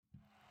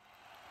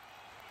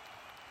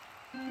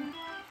What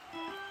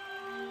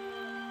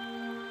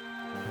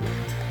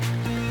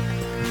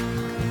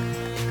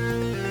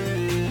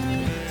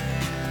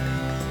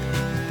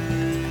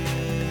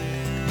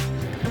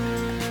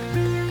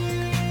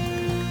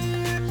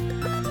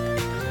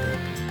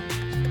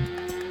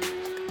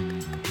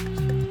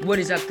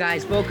is up,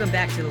 guys? Welcome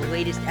back to the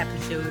latest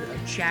episode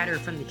of Chatter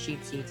from the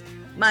Cheap Seats.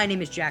 My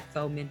name is Jack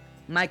Feldman.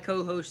 My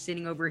co-host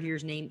sitting over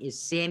here's name is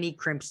Sammy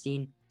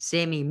Krimpstein.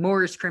 Sammy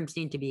Morris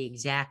Krimpstein, to be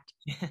exact.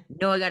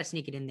 No, I got to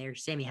sneak it in there.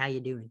 Sammy, how you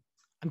doing?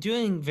 I'm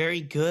doing very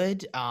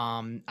good.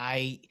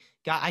 I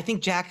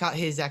think Jack got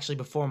his actually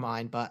before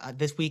mine, but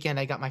this weekend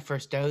I got my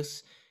first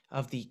dose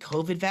of the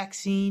COVID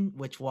vaccine,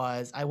 which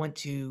was I went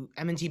to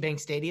M&T Bank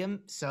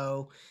Stadium,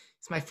 so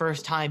it's my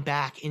first time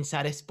back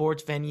inside a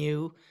sports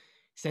venue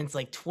since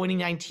like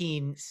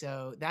 2019.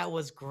 So that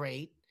was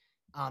great.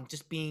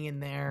 Just being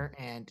in there,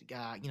 and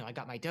I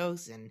got my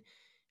dose, and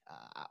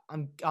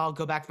I'll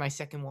go back for my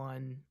second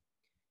one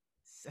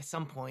at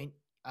some point,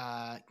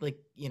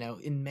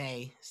 in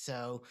May.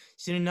 So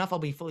soon enough I'll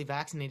be fully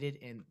vaccinated,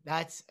 and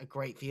that's a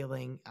great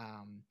feeling.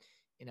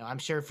 I'm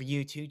sure for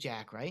you too,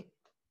 Jack, right?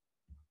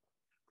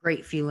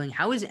 Great feeling.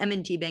 How is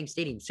M&T Bank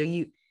Stadium? So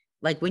you,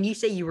 like, when you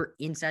say you were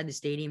inside the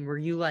stadium, were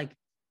you like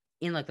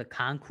in like the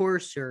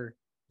concourse, or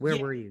where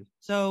Yeah. were you?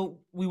 So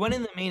we went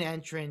in the main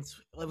entrance,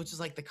 which is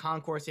like the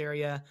concourse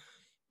area.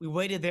 We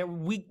waited there.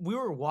 We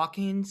were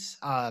walk-ins,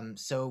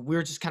 so we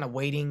were just kind of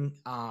waiting.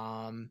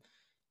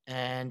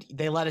 And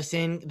they let us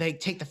in. They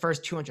take the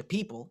first 200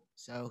 people.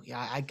 So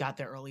yeah, I got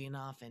there early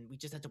enough, and we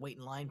just had to wait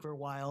in line for a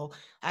while.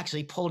 I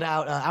actually pulled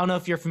out. I don't know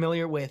if you're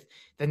familiar with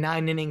the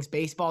 9 innings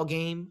baseball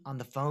game on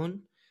the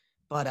phone,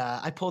 but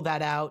I pulled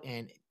that out,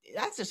 and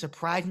that's a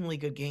surprisingly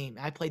good game.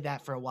 I played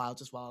that for a while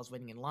just while I was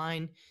waiting in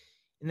line,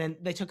 and then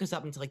they took us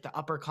up into like the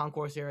upper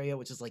concourse area,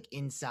 which is like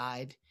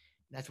inside.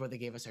 That's where they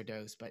gave us our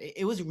dose. But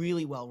it was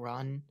really well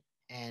run,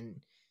 and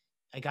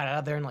I got out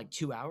of there in like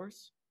 2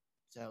 hours.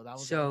 So that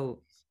was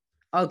So,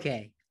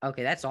 okay,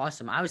 that's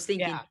awesome. I was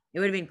thinking yeah. it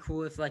would have been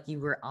cool if like you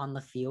were on the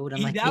field.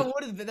 I'm like, That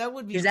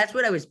would be because that's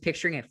what I was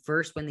picturing at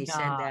first when they said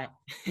nah.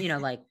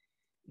 that, like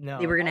No,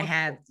 they were going to that was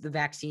have the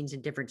vaccines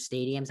in different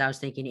stadiums. I was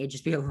thinking it'd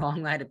just be a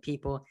long line of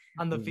people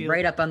on the field.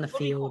 right up on the That'd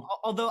be cool. field.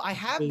 Although I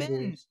have been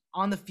Tables.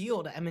 on the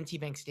field at M&T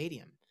Bank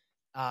Stadium.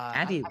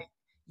 Have you?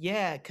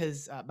 Yeah,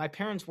 because my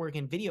parents work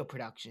in video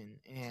production,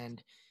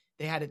 and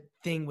they had a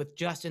thing with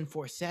Justin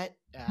Forsett.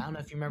 I don't know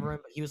if you remember him,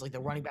 but he was like the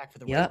running back for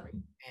the Yep.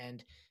 Raiders,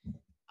 and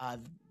uh,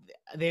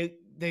 they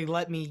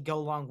let me go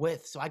along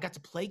with. So I got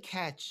to play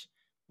catch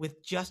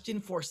with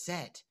Justin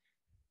Forsett,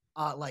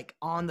 like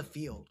on the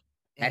field.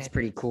 That's And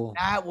pretty cool.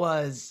 that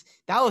was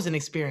an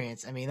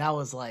experience. I mean, that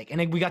was like, and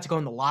then we got to go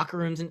in the locker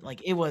rooms, and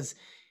like it was.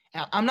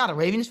 I'm not a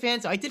Ravens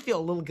fan, so I did feel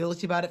a little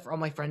guilty about it for all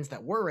my friends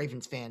that were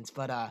Ravens fans,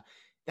 but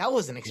that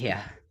was an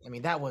experience. Yeah. I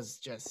mean, that was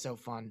just so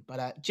fun.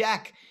 But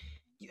Jack,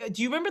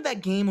 do you remember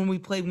that game when we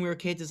played when we were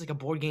kids? It's like a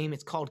board game.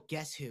 It's called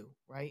Guess Who,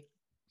 right?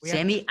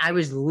 Sammy, I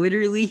was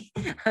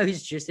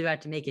just about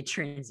to make a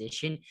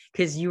transition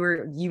because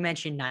you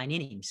mentioned 9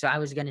 innings. So I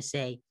was going to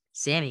say,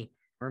 Sammy,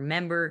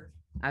 remember,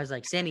 I was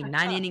like, Sammy,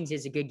 9 innings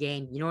is a good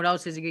game. You know what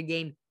else is a good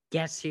game?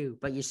 Guess Who?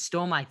 But you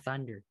stole my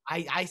thunder.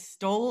 I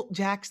stole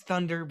Jack's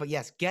thunder, but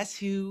yes, Guess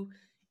Who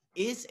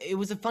it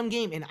was a fun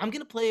game, and I'm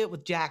gonna play it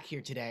with Jack here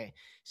today.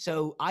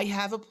 So I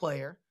have a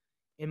player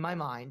in my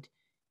mind,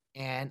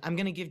 and I'm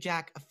gonna give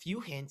Jack a few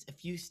hints, a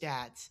few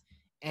stats,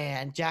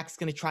 and Jack's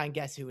gonna try and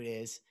guess who it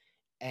is.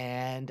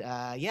 And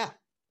yeah,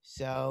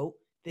 so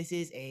this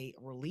is a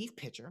relief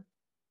pitcher.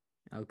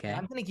 Okay. And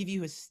I'm gonna give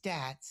you his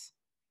stats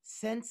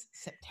since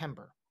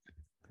September.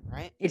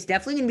 Right? It's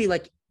definitely going to be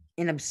like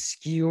an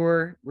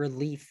obscure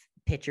relief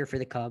pitcher for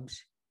the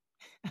Cubs.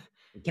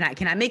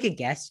 Can I make a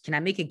guess? Can I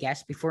make a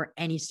guess before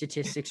any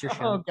statistics are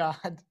shown? Oh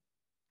God.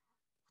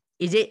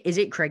 Is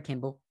it Craig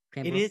Kimbrell?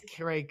 It is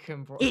Craig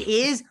Kimbrell. It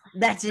is?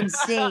 That's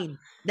insane.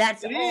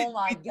 That's oh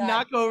my God. God.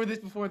 Not go over this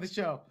before the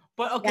show.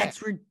 But okay.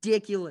 That's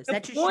ridiculous. The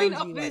that just point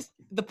shows of you this,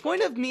 the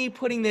point of me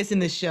putting this in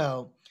the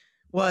show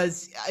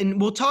was, and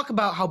we'll talk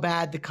about how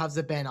bad the Cubs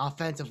have been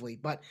offensively,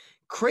 but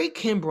Craig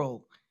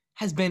Kimbrell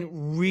has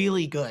been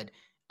really good.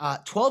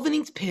 12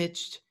 innings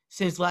pitched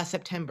since last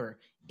September.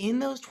 In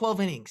those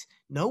 12 innings,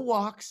 no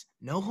walks,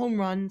 no home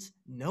runs,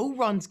 no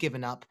runs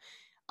given up,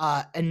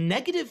 a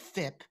negative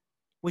FIP,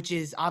 which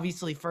is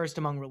obviously first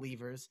among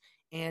relievers,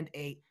 and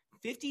a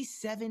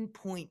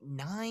 57.9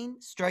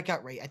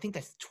 strikeout rate. I think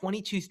that's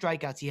 22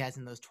 strikeouts he has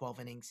in those 12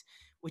 innings,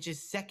 which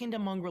is second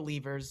among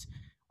relievers,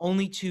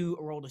 only to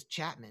Aroldis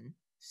Chapman.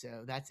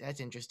 So that's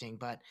interesting.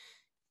 But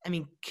I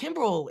mean,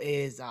 Kimbrell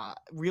is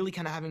really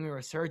kind of having a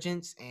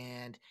resurgence,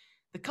 and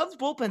the Cubs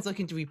bullpen's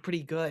looking to be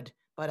pretty good.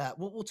 But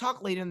we'll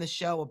talk later in the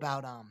show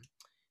about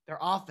their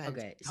offense.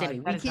 Okay,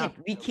 Sammy,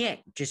 we can't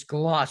just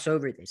gloss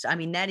over this. I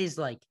mean, that is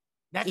like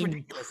that's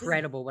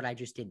incredible what I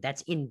just did.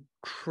 That's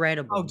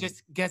incredible. Oh,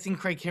 just guessing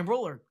Craig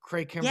Kimbrell or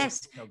Craig Kimbrell?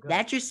 Yes,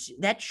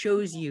 that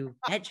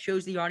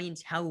shows the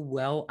audience how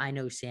well I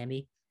know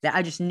Sammy. That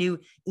I just knew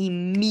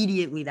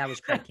immediately that was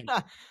Craig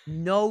Kimbrell.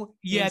 No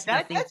Yeah, hints,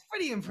 nothing. that's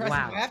pretty impressive.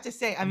 Wow. I have to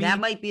say. I mean, that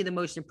might be the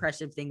most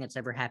impressive thing that's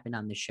ever happened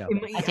on this show.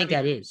 I think mean,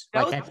 that is. that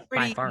Like, was that's by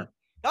pretty. far.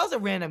 That was a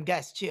random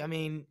guess too. I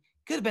mean,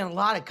 could have been a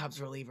lot of Cubs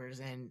relievers,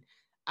 and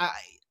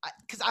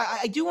because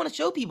I do want to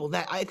show people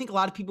that I think a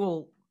lot of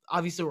people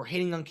obviously were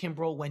hating on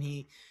Kimbrel when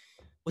he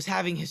was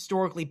having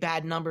historically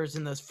bad numbers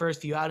in those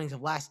first few outings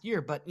of last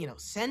year. But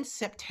since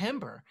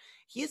September,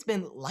 he has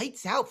been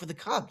lights out for the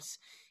Cubs.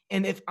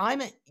 And if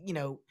I'm a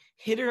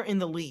hitter in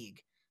the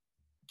league,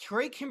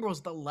 Craig Kimbrel is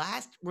the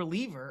last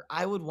reliever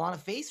I would want to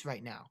face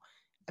right now.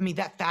 I mean,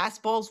 that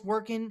fastball's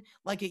working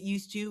like it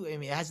used to. I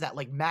mean, it has that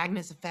like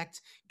Magnus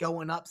effect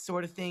going up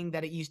sort of thing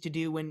that it used to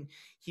do when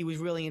he was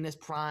really in his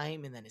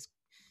prime, and then his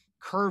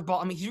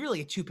curveball. I mean, he's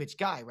really a two-pitch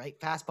guy, right?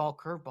 Fastball,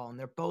 curveball, and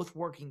they're both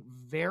working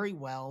very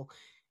well.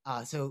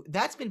 So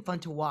that's been fun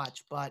to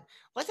watch. But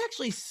let's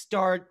actually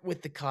start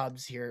with the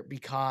Cubs here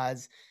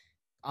because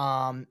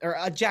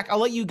Jack, I'll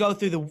let you go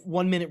through the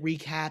 1 minute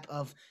recap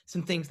of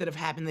some things that have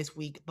happened this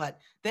week, but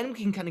then we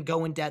can kind of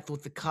go in depth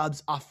with the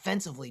Cubs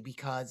offensively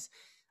because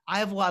I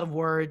have a lot of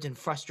words and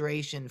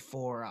frustration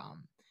for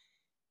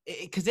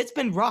because it's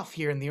been rough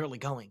here in the early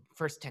going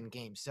first 10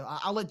 games. So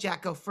I'll let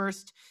Jack go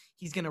first.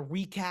 He's going to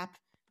recap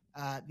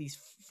these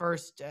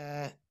first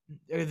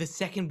or the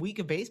second week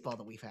of baseball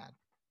that we've had.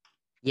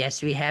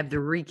 Yes, we have the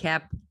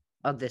recap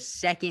of the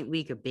second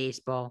week of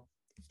baseball.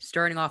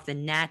 Starting off, the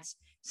Nats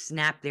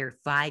snap their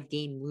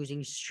 5-game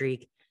losing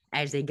streak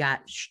as they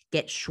get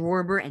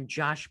Schwarber and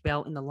Josh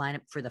Bell in the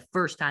lineup for the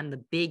first time.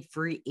 The big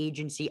free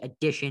agency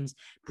additions.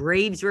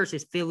 Braves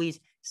versus Phillies,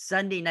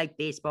 Sunday Night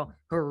Baseball.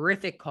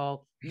 Horrific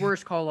call.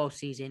 Worst call all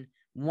season.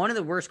 One of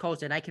the worst calls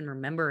that I can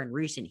remember in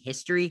recent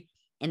history.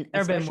 And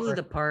especially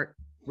the part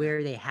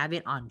where they have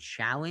it on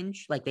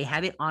challenge. Like they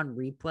have it on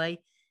replay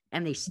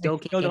and they still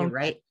can't get it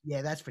right.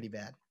 Yeah, that's pretty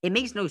bad. It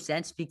makes no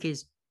sense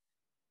because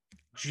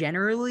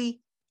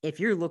generally, if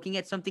you're looking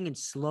at something in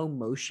slow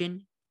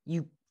motion,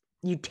 you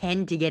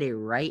tend to get it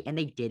right, and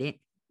they didn't,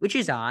 which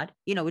is odd.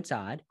 It's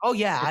odd. Oh,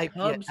 yeah.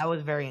 That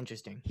was very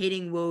interesting.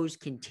 Hitting woes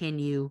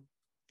continue.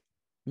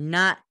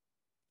 Not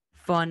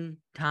fun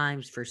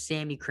times for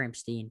Sammy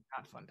Krimstein.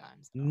 Not fun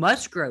times. No.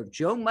 Musgrove,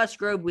 Joe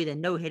Musgrove with a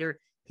no-hitter.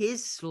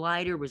 His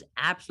slider was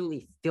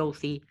absolutely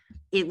filthy.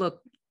 It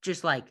looked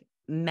just like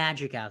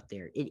magic out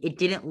there. It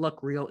didn't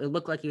look real. It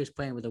looked like he was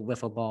playing with a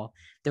wiffle ball.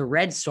 The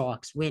Red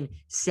Sox win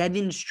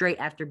 7 straight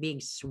after being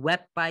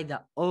swept by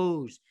the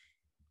O's.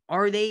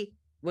 Are they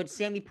what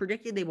Sammy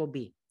predicted they will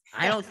be?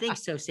 I don't think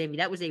so, Sammy.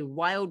 That was a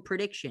wild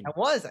prediction. It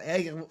was.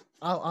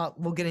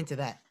 We'll get into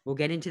that. We'll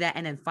get into that.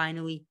 And then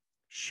finally,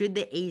 should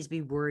the A's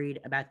be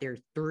worried about their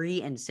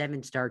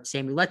 3-7 start?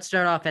 Sammy, let's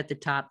start off at the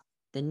top.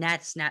 The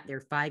Nats snap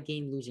their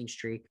 5-game losing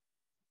streak.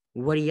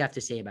 What do you have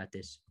to say about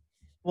this?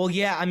 Well,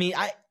 yeah, I mean,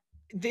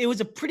 it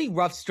was a pretty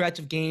rough stretch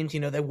of games.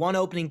 They won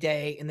opening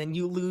day and then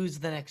you lose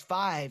the next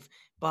 5,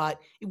 but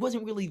it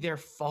wasn't really their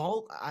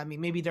fault. I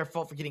mean, maybe their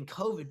fault for getting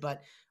COVID,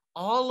 but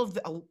all of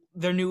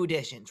their new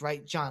additions,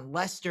 right? John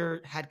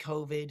Lester had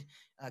COVID,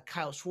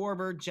 Kyle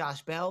Schwarber,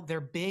 Josh Bell,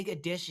 their big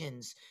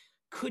additions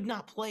could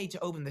not play to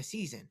open the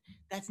season.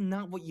 That's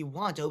not what you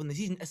want to open the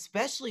season,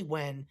 especially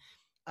when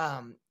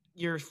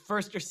your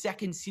first or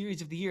second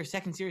series of the year,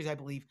 second series, I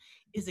believe,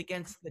 is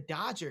against the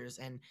Dodgers,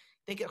 and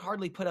they could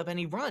hardly put up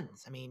any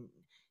runs. I mean,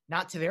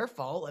 not to their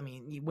fault. I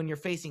mean, when you're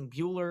facing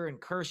Buehler and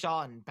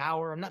Kershaw and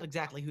Bauer, I'm not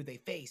exactly who they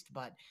faced,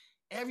 but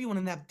everyone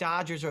in that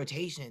Dodgers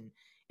rotation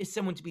is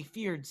someone to be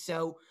feared.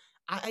 So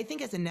I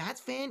think as a Nats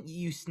fan,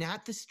 you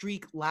snapped the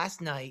streak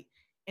last night,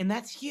 and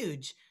that's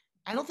huge.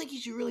 I don't think you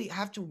should really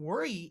have to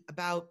worry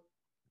about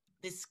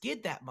this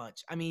skid that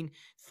much. I mean,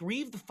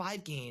 3 of the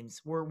 5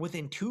 games were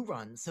within 2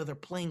 runs, so they're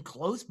playing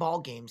close ball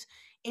games.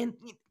 And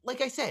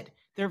like I said,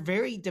 they're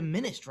very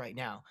diminished right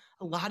now.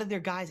 A lot of their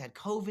guys had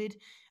COVID.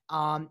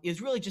 It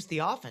was really just the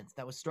offense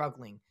that was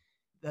struggling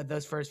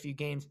those first few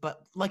games.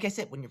 But like I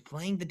said, when you're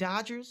playing the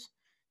Dodgers,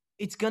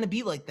 it's going to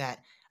be like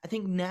that. I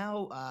think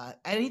now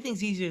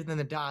anything's easier than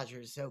the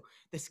Dodgers. So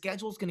the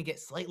schedule's going to get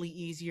slightly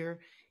easier.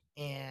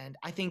 And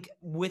I think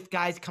with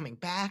guys coming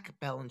back,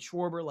 Bell and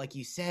Schwarber, like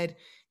you said,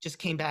 just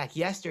came back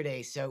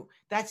yesterday. So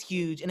that's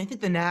huge. And I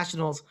think the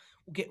Nationals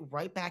will get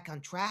right back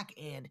on track.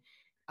 And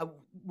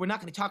we're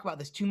not going to talk about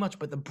this too much,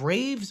 but the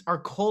Braves are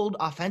cold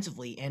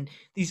offensively. And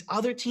these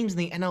other teams in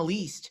the NL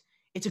East,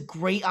 it's a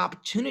great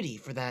opportunity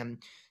for them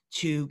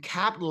to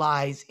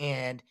capitalize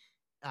and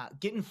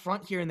get in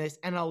front here in this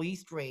NL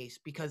East race,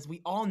 because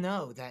we all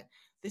know that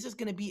this is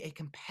going to be a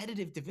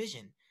competitive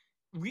division.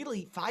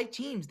 Really 5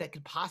 teams that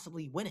could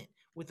possibly win it,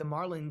 with the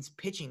Marlins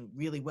pitching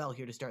really well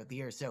here to start the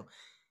year. So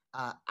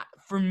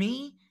for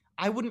me,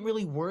 I wouldn't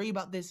really worry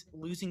about this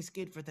losing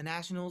skid for the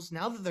Nationals.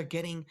 Now that they're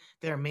getting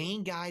their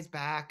main guys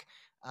back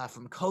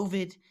from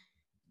COVID,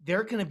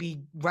 they're going to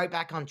be right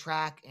back on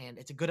track, and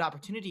it's a good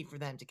opportunity for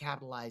them to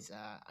capitalize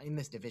in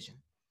this division.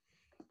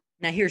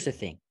 Now, here's the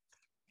thing.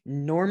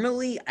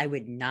 Normally, I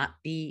would not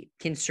be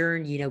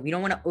concerned. We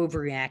don't want to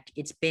overreact.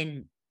 It's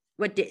been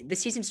the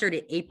season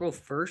started April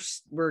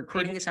 1st. We're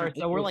recording this on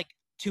April, so we're like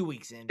 2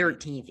 weeks in.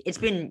 13th. It's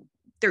been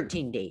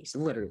 13 days,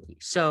 literally.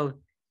 So,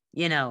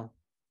 you know,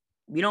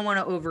 we don't want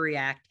to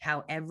overreact.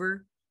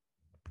 However,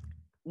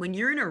 when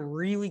you're in a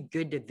really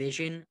good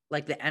division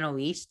like the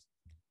NL East,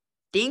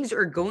 things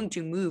are going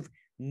to move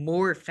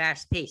more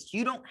fast paced.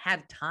 You don't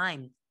have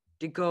time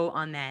to go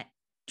on that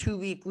 2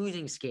 week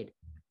losing skid,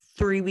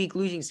 3 week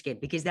losing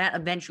skid, because that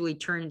eventually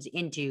turns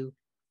into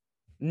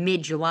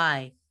mid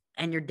July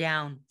and you're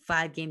down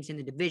 5 games in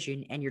the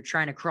division and you're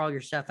trying to crawl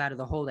yourself out of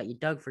the hole that you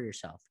dug for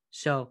yourself.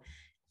 So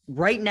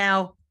right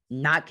now,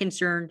 not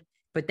concerned,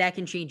 but that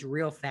can change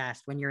real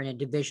fast when you're in a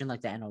division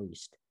like the NL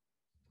East.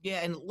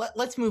 Yeah, and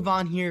let's move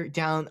on here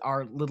down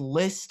our little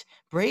list.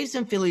 Braves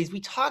and Phillies, we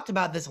talked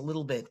about this a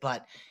little bit,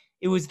 but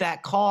it was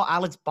that call.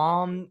 Alex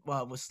Baum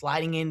was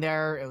sliding in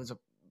there. It was a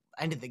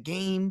end of the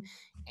game,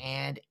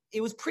 and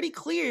it was pretty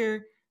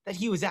clear that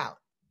he was out.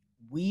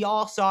 We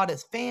all saw it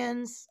as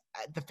fans.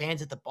 The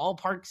fans at the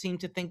ballpark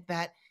seemed to think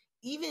that.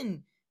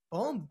 Even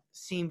Baum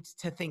seemed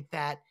to think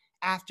that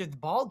after the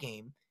ball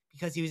game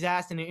because he was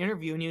asked in an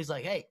interview and he was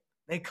like, "Hey,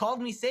 they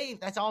called me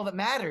safe. That's all that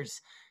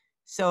matters."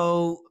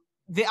 So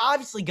they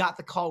obviously got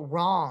the call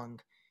wrong.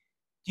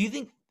 Do you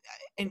think,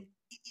 and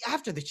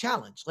after the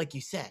challenge, like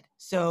you said,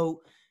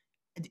 so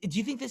do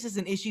you think this is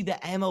an issue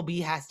that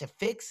MLB has to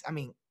fix? I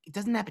mean, it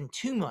doesn't happen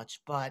too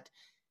much, but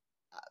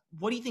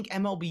what do you think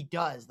MLB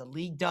does, the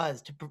league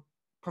does, to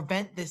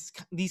prevent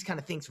these kind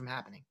of things from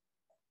happening?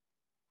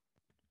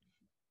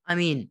 I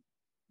mean,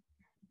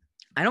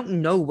 I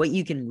don't know what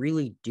you can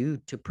really do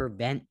to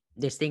prevent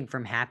this thing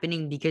from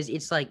happening because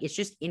it's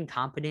just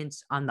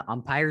incompetence on the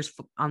umpires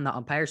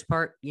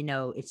part.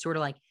 It's sort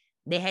of like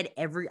they had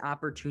every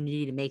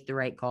opportunity to make the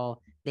right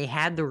call. They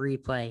had the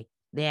replay.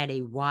 They had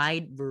a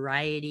wide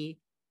variety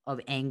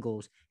of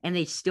angles and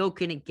they still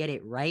couldn't get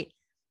it right.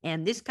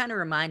 And this kind of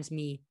reminds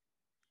me,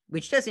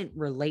 which doesn't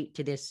relate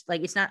to this,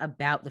 like it's not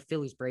about the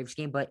Phillies Braves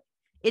game, but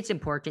it's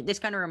important. This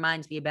kind of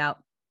reminds me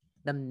about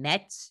the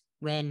Mets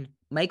when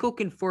Michael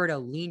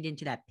Conforto leaned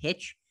into that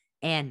pitch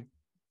and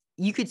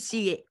you could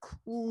see it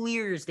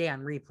clear as day on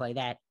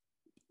replay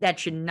that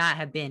should not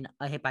have been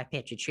a hit by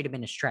pitch. It should have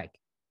been a strike.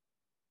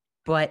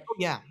 But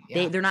Yeah.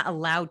 they're not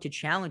allowed to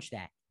challenge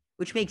that,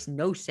 which makes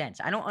no sense.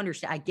 I don't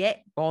understand. I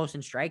get balls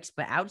and strikes,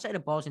 but outside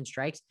of balls and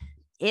strikes,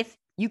 if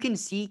you can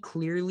see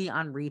clearly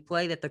on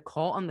replay that the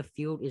call on the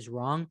field is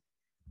wrong,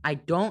 I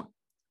don't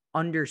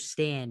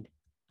understand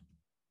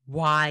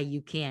why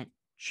you can't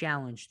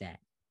challenge that.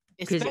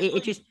 Because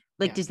it just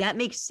like, does that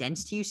make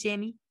sense to you,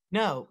 Sammy?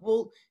 No.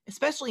 Well,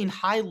 especially in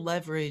high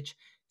leverage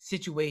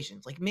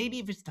situations. Like maybe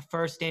if it's the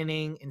first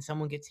inning and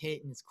someone gets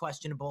hit and it's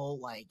questionable,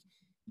 like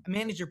a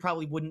manager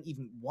probably wouldn't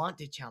even want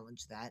to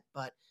challenge that.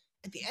 But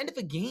at the end of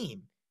a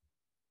game,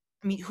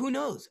 I mean, who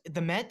knows?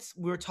 The Mets,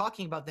 we were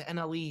talking about the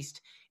NL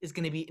East, is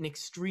going to be an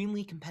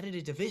extremely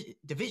competitive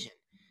division.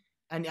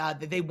 And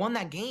they won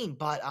that game,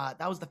 but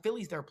that was the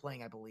Phillies they were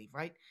playing, I believe,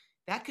 right?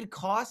 That could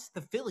cost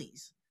the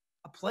Phillies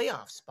a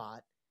playoff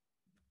spot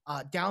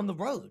down the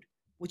road,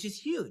 which is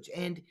huge.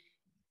 And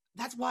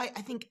that's why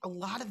I think a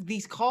lot of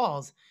these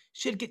calls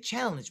should get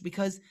challenged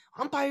because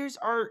umpires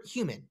are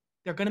human.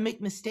 They're going to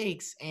make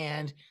mistakes,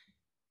 and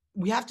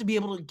we have to be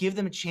able to give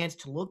them a chance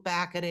to look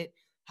back at it,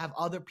 have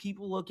other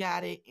people look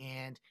at it,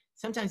 and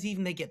sometimes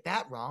even they get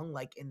that wrong,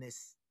 like in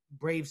this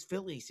Braves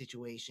Philly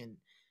situation.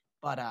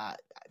 But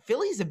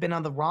Phillies have been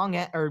on the wrong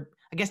end, or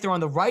I guess they're on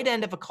the right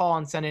end of a call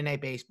on Sunday Night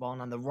Baseball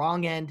and on the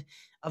wrong end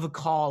of a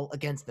call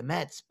against the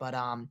Mets. But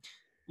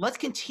let's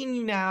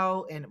continue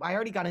now. And I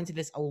already got into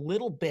this a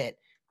little bit,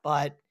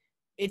 but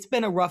it's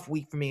been a rough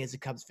week for me as a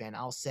Cubs fan,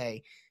 I'll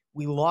say.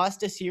 We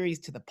lost a series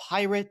to the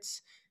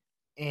Pirates,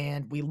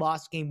 and we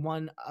lost game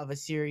one of a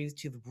series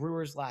to the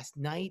Brewers last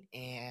night.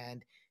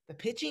 And the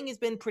pitching has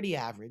been pretty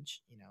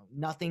average,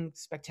 nothing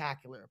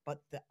spectacular, but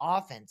the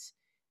offense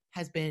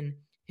has been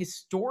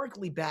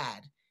historically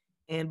bad.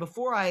 And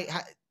before I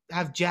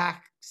have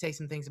Jack say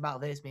some things about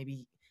this,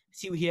 maybe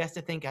see what he has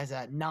to think as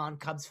a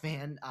non-Cubs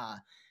fan,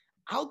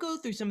 I'll go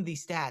through some of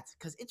these stats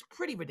because it's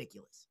pretty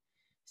ridiculous.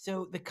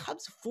 So the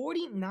Cubs'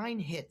 49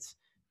 hits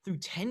through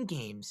 10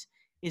 games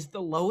is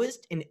the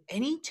lowest in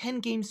any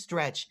 10-game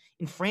stretch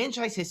in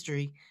franchise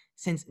history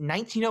since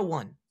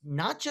 1901.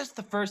 Not just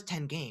the first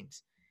 10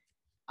 games.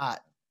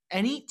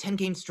 Any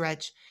 10-game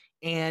stretch.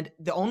 And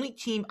the only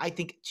team, I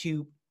think,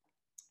 to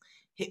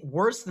hit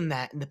worse than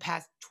that in the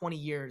past 20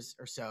 years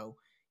or so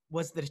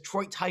was the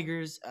Detroit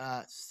Tigers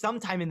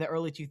sometime in the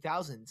early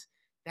 2000s.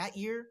 That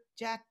year,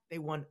 Jack, they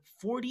won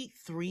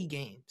 43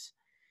 games.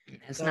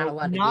 That's not a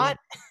lot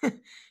to do.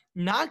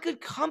 Not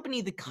good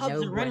company the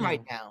Cubs are in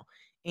right now.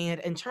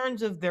 And in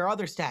terms of their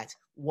other stats,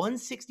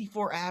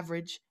 164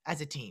 average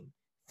as a team,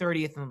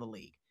 30th in the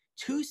league.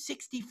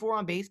 264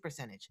 on base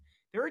percentage.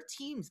 There are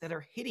teams that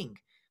are hitting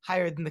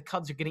higher than the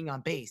Cubs are getting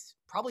on base.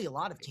 Probably a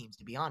lot of teams,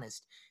 to be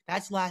honest.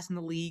 That's last in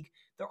the league.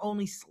 They're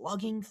only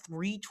slugging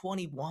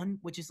 .321,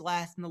 which is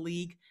last in the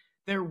league.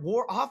 Their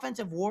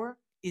offensive WAR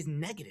is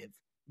negative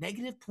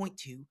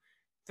 .2,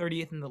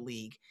 30th in the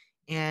league.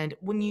 And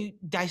when you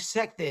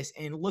dissect this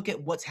and look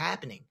at what's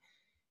happening,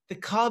 the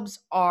Cubs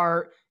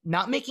are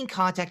not making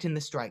contact in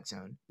the strike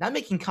zone, not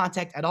making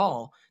contact at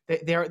all.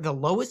 They're the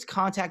lowest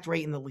contact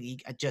rate in the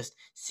league at just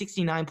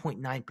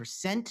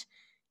 69.9%,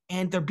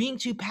 and they're being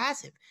too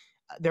passive.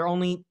 They're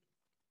only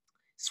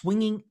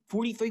swinging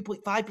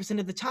 43.5%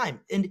 of the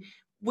time. And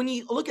when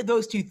you look at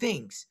those two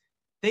things,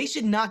 they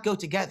should not go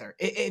together.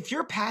 If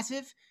you're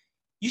passive,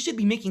 you should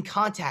be making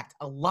contact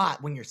a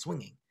lot when you're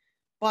swinging.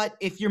 But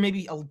if you're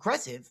maybe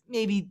aggressive,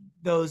 maybe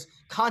those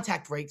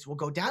contact rates will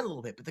go down a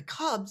little bit. But the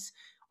Cubs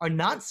are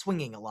not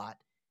swinging a lot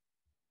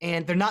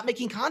and they're not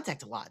making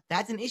contact a lot.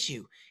 That's an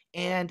issue.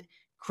 And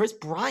Chris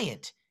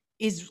Bryant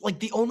is like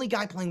the only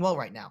guy playing well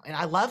right now. And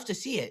I love to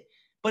see it,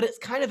 but it's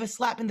kind of a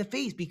slap in the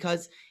face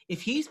because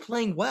if he's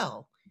playing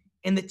well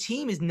and the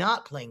team is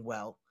not playing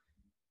well,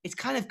 it's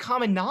kind of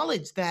common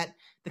knowledge that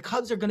the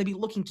Cubs are going to be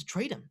looking to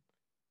trade him.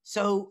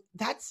 So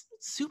that's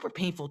super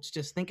painful to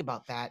just think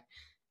about that.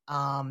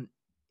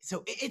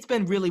 So it's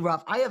been really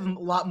rough. I have a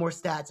lot more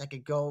stats I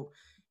could go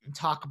and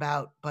talk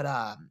about, but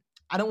I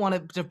don't want to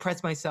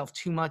depress myself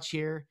too much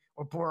here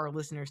or bore our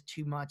listeners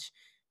too much.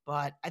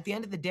 But at the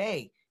end of the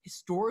day,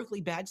 historically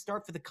bad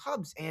start for the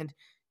Cubs. And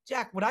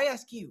Jack, what I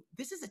ask you,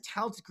 this is a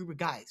talented group of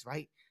guys,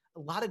 right? A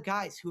lot of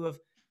guys who have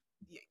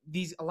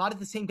a lot of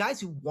the same guys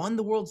who won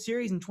the World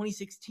Series in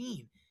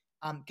 2016,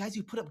 guys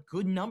who put up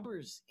good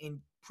numbers in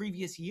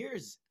previous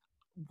years.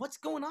 What's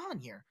going on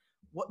here?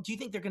 What do you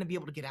think they're going to be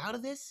able to get out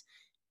of this?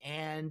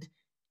 And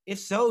if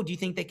so, do you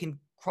think they can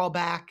crawl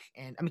back?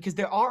 And I mean, because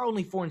there are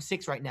only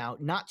 4-6 right now,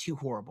 not too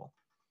horrible.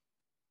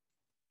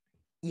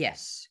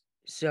 Yes.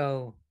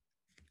 So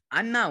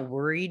I'm not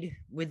worried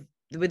with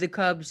the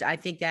Cubs. I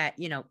think that,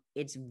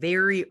 it's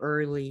very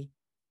early.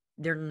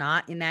 They're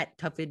not in that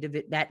tough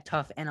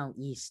NL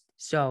East.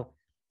 So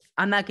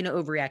I'm not going to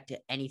overreact to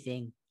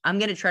anything. I'm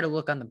going to try to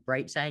look on the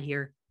bright side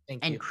here.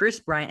 Thank and you. Chris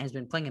Bryant has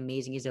been playing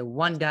amazing. He's a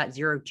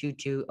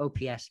 1.022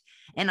 OPS.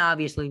 And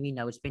obviously we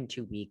know it's been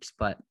 2 weeks,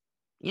 but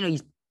he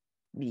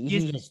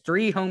has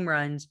 3 home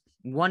runs,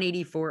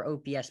 184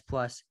 OPS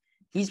plus.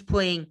 He's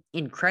playing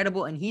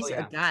incredible. And he's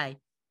a guy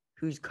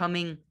who's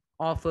coming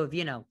off of,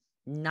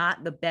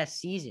 not the best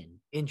season.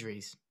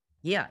 Injuries.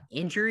 Yeah,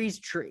 injuries,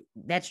 true.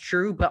 That's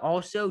true. But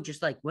also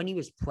just like when he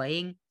was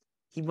playing,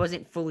 he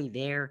wasn't fully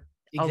there.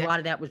 Exactly. A lot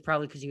of that was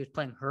probably because he was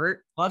playing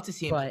hurt. Love to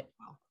see him play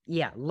well.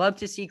 Yeah, love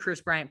to see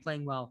Chris Bryant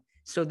playing well.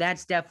 So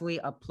that's definitely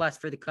a plus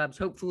for the Cubs.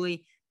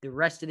 Hopefully the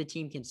rest of the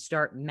team can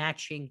start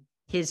matching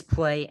his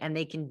play and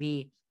they can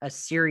be a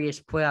serious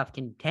playoff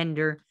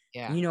contender.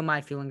 Yeah. You know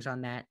my feelings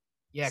on that.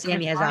 Yeah,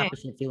 Sammy has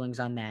opposite feelings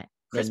on that.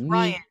 Chris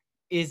Bryant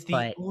is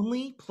the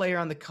only player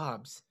on the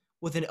Cubs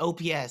with an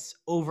OPS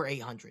over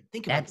 800.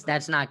 Think about that.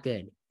 That's not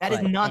good. That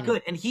is not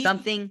good. And he's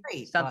something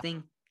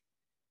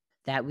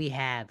that we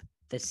have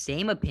the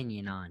same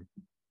opinion on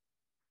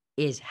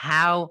is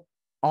how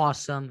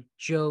awesome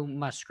Joe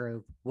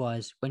Musgrove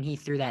was when he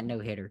threw that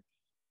no-hitter.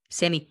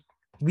 Sammy,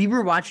 we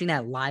were watching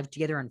that live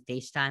together on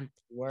FaceTime.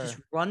 Just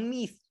run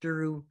me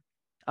through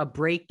a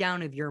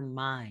breakdown of your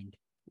mind.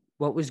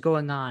 What was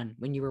going on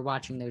when you were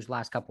watching those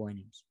last couple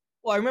innings?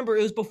 Well, I remember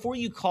it was before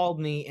you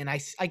called me, and I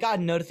got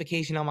a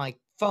notification on my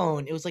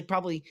phone. It was like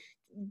probably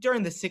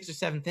during the 6th or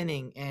 7th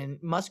inning, and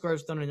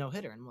Musgrove's thrown a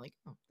no-hitter. And I'm like,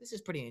 oh, this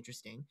is pretty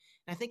interesting.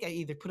 And I think I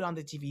either put it on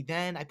the TV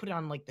then. I put it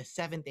on like the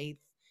 7th, 8th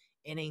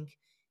inning.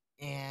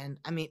 And,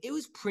 I mean, it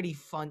was pretty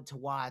fun to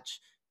watch.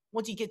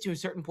 Once you get to a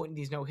certain point in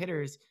these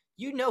no-hitters,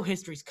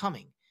 history's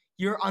coming.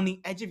 You're on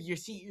the edge of your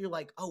seat. You're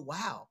like, oh,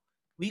 wow,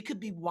 we could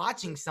be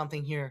watching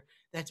something here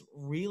that's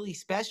really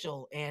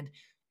special. And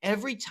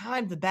every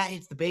time the bat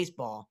hits the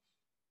baseball,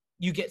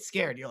 you get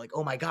scared. You're like,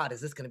 oh, my God,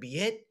 is this going to be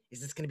it? Is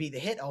this going to be the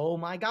hit? Oh,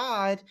 my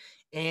God.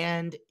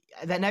 And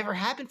that never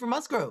happened for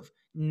Musgrove.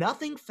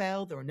 Nothing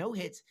fell. There were no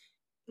hits.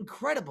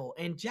 Incredible.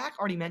 And Jack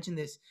already mentioned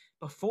this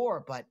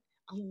before, but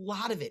a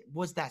lot of it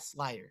was that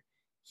slider.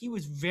 He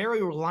was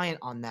very reliant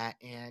on that.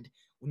 And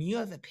when you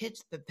have a pitch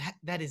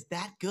that is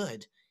that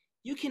good,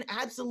 you can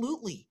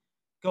absolutely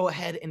go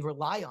ahead and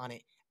rely on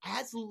it.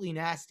 Absolutely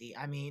nasty.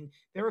 I mean,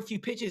 there were a few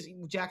pitches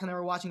Jack and I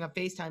were watching on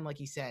FaceTime, like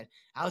he said.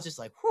 I was just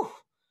like, whew.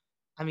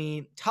 I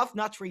mean, tough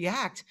not to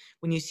react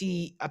when you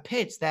see a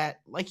pitch that,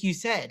 like you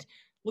said,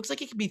 looks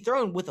like it could be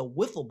thrown with a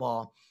wiffle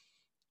ball.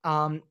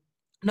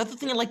 Another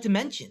thing I'd like to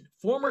mention,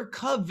 former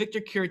Cub Victor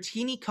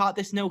Caratini caught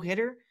this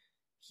no-hitter.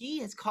 He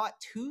has caught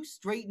 2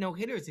 straight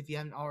no-hitters, if you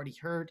haven't already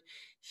heard.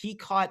 He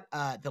caught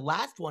the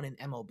last one in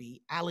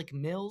MLB, Alec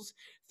Mills,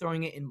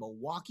 throwing it in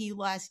Milwaukee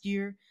last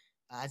year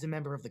as a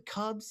member of the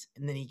Cubs.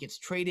 And then he gets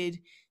traded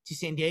to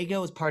San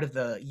Diego as part of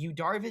the Yu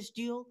Darvish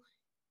deal.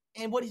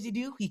 And what does he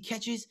do? He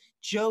catches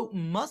Joe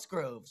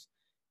Musgrove's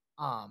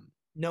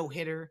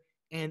no-hitter.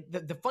 And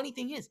the funny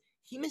thing is,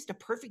 he missed a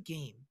perfect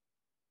game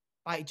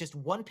by just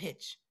one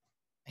pitch,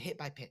 a hit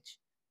by pitch.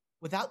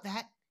 Without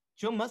that,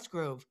 Joe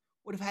Musgrove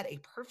would have had a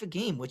perfect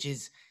game, which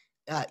is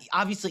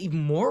obviously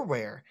even more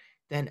rare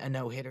than a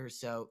no-hitter.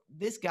 So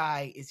this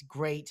guy is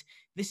great.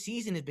 This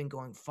season has been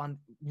going fun,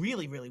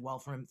 really, really well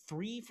for him.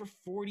 3 for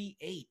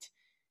 48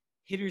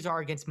 hitters are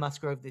against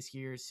Musgrove this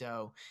year.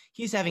 So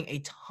he's having a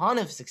ton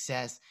of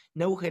success.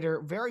 No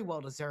hitter, very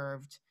well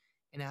deserved.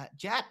 And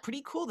Jack,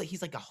 pretty cool that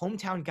he's like a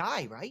hometown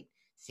guy, right?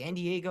 San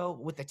Diego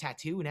with the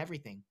tattoo and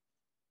everything.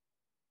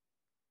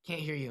 Can't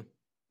hear you.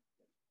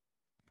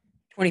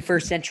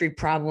 21st century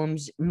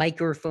problems.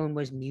 Microphone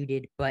was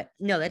muted, but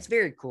no, that's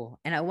very cool.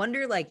 And I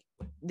wonder, like,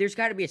 there's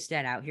got to be a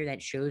stat out here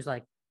that shows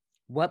like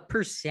what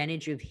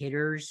percentage of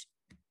hitters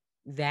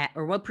that,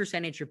 or what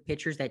percentage of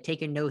pitchers that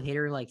take a no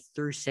hitter like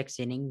through 6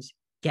 innings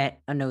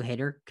get a no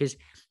hitter. Because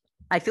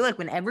I feel like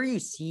whenever you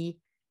see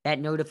that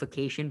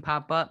notification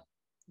pop up,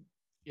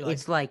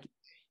 it's like,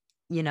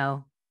 you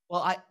know,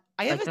 well,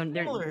 I have like a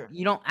similar...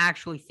 you don't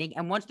actually think.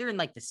 And once they're in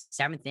like the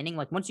 7th inning,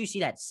 like once you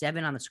see that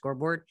 7 on the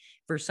scoreboard,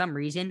 for some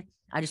reason,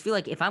 I just feel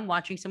like if I'm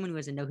watching someone who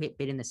has a no-hit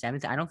bid in the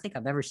 7th, I don't think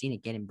I've ever seen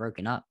it getting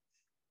broken up.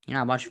 You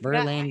know, I watched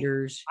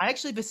Verlanders. I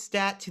actually have a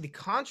stat to the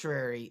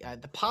contrary.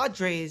 The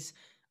Padres,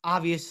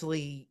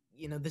 obviously,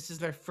 this is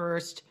their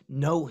first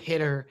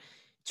no-hitter.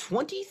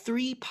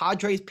 23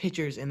 Padres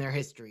pitchers in their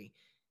history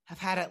have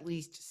had at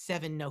least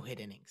 7 no-hit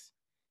innings.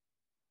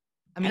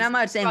 I mean, and I'm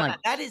not saying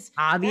like that is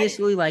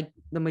obviously like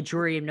the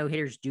majority of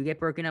no-hitters do get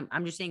broken up.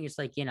 I'm just saying it's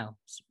like,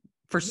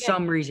 for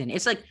some reason.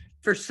 It's like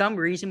for some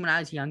reason when I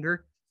was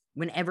younger,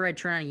 whenever I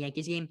turn on a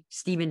Yankees game,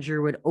 Steven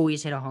Drew would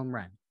always hit a home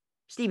run.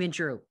 Steven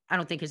Drew, I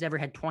don't think has ever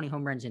had 20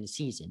 home runs in a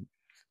season.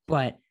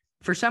 But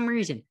for some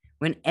reason,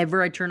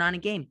 whenever I turn on a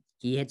game,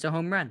 he hits a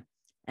home run.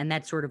 And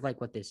that's sort of like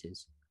what this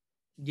is.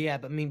 Yeah,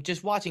 but I mean,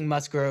 just watching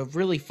Musgrove,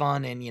 really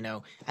fun. And,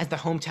 as the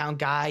hometown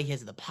guy, he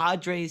has the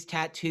Padres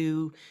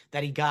tattoo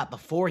that he got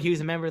before he was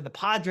a member of the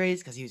Padres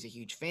because he was a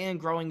huge fan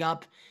growing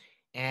up.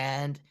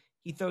 And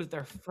he throws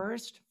their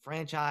first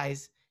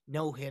franchise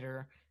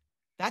no-hitter.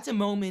 That's a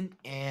moment,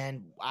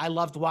 and I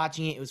loved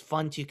watching it. It was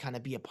fun to kind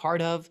of be a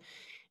part of.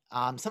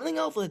 Something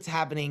else that's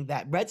happening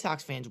that Red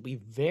Sox fans will be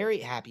very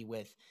happy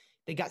with.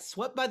 They got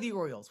swept by the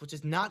Orioles, which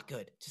is not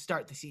good to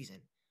start the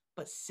season.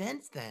 But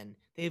since then,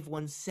 they've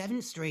won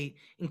 7 straight,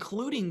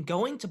 including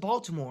going to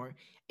Baltimore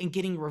and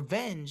getting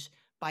revenge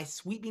by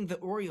sweeping the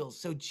Orioles.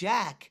 So,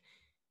 Jack,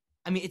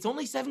 I mean, it's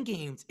only 7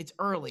 games. It's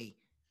early.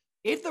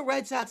 If the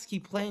Red Sox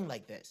keep playing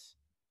like this,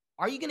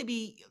 are you going to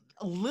be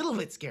a little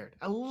bit scared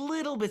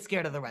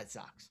of the Red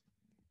Sox?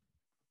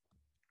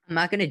 I'm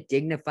not going to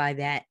dignify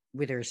that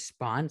with a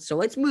response. So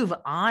let's move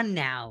on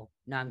now.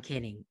 No, I'm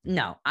kidding.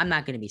 No, I'm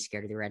not going to be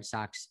scared of the Red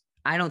Sox.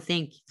 I don't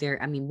think they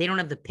don't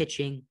have the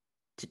pitching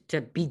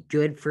to be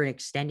good for an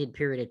extended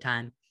period of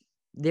time.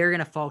 They're going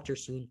to falter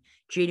soon.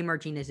 JD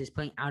Martinez is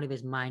playing out of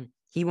his mind.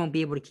 He won't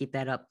be able to keep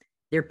that up.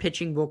 Their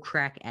pitching will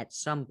crack at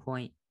some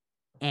point,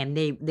 and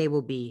they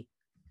will be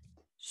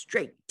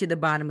straight to the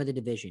bottom of the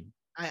division.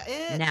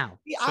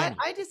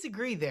 I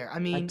disagree there. I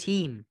mean, a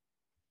team.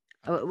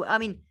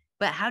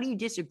 But how do you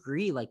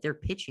disagree? Like their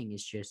pitching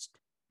is just,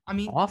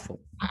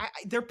 awful.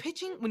 Their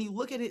pitching, when you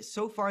look at it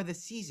so far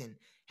this season,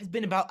 has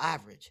been about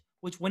average.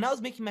 Which, when I was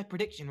making my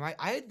prediction, right,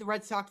 I had the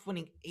Red Sox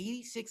winning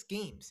 86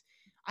 games.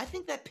 I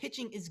think that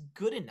pitching is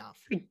good enough.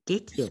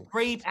 Ridiculous.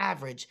 Scrape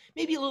average,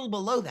 maybe a little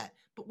below that.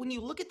 But when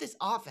you look at this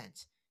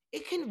offense,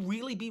 it can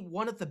really be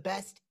one of the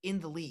best in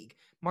the league.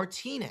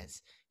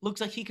 Martinez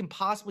looks like he can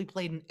possibly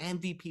play at an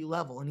MVP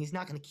level, and he's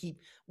not going to keep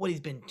what he's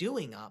been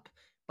doing up,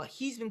 but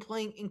he's been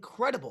playing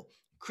incredible.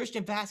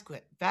 Christian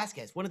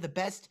Vasquez, one of the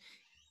best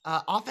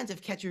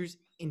offensive catchers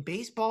in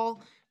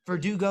baseball.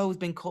 Verdugo has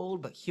been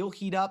cold, but he'll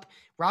heat up.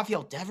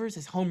 Rafael Devers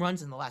has home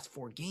runs in the last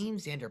 4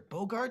 games. Xander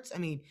Bogaerts. I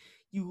mean,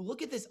 you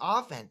look at this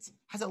offense,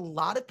 has a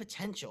lot of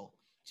potential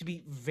to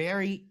be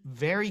very,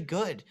 very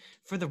good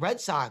for the Red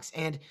Sox.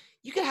 And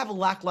you could have a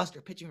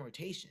lackluster pitching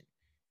rotation.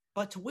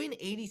 But to win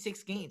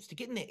 86 games, to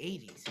get in the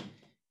 80s,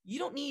 you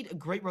don't need a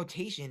great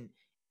rotation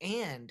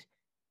and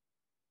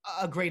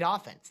a great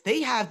offense.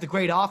 They have the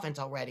great offense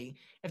already.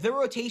 If their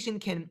rotation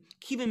can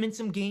keep them in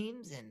some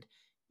games and,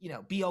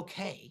 be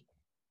okay,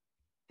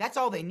 that's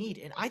all they need,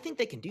 and I think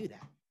they can do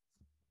that.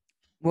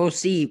 We'll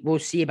see. We'll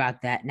see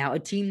about that. Now, a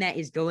team that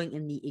is going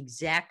in the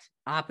exact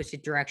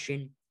opposite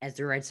direction as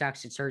the Red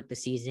Sox to start the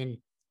season.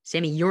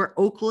 Sammy, your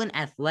Oakland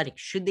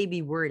Athletics, should they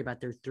be worried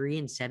about their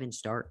 3-7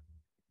 start?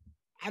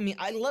 I mean,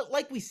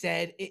 like we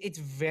said, it's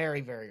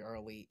very, very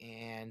early,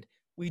 and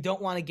we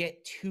don't want to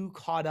get too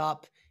caught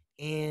up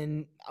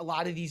in a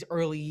lot of these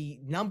early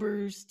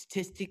numbers,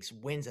 statistics,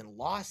 wins and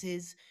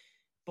losses.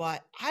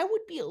 But I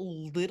would be a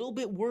little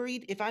bit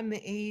worried if I'm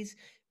the A's,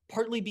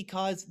 partly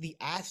because the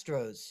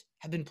Astros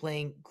have been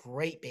playing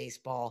great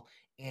baseball,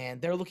 and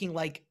they're looking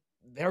like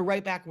they're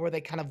right back where they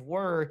kind of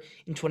were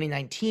in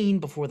 2019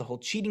 before the whole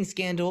cheating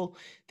scandal.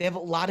 They have a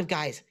lot of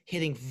guys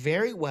hitting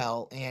very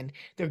well, and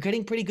they're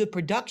getting pretty good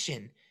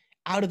production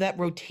out of that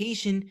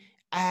rotation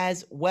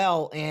as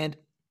well. And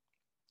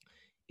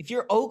if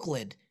you're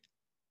Oakland,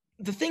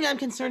 the thing I'm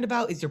concerned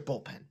about is your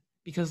bullpen,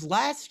 because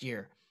last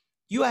year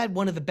you had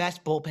one of the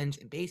best bullpens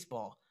in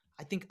baseball.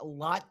 I think a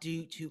lot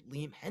due to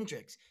Liam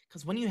Hendriks,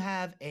 because when you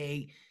have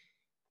an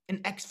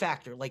X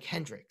factor like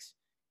Hendriks,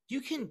 you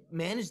can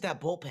manage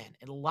that bullpen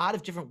in a lot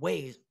of different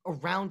ways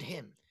around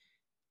him.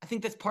 I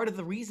think that's part of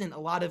the reason a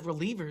lot of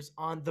relievers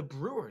on the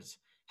Brewers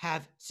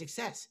have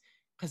success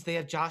because they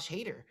have Josh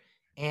Hader.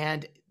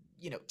 And,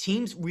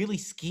 teams really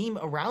scheme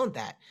around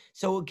that.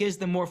 So it gives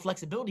them more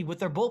flexibility with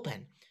their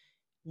bullpen.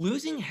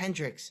 Losing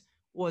Hendricks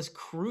was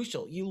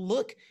crucial. You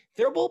look,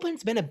 their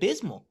bullpen's been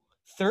abysmal.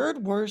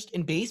 Third worst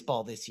in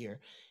baseball this year.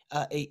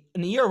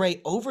 An ERA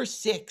over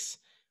 6,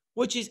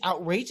 which is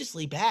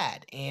outrageously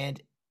bad. And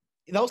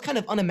that was kind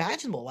of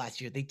unimaginable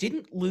last year. They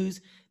didn't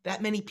lose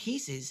that many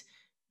pieces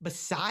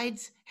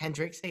besides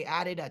Hendricks. They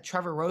added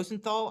Trevor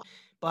Rosenthal,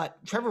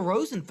 but Trevor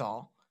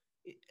Rosenthal,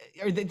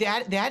 or they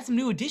added some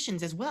new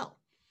additions as well.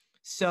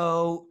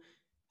 So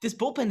this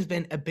bullpen has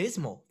been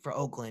abysmal for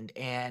Oakland,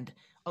 and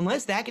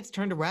unless that gets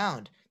turned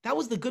around, that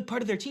was the good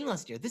part of their team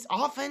last year. This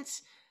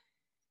offense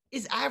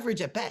is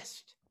average at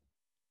best.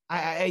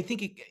 I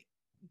think it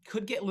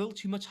could get a little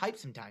too much hype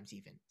sometimes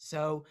even.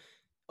 So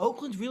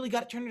Oakland's really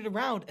got to turn it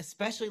around,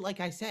 especially,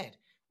 like I said,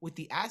 with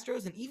the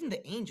Astros and even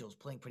the Angels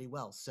playing pretty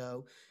well.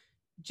 So,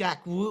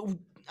 Jack, I'm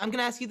going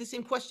to ask you the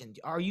same question.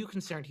 Are you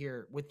concerned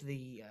here with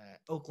the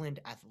Oakland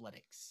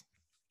Athletics?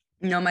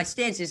 No, my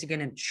stance isn't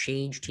going to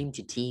change team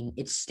to team.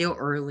 It's still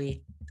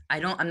early.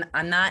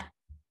 I'm not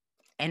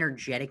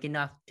energetic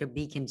enough to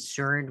be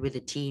concerned with a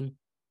team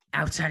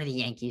outside of the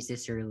Yankees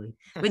this early.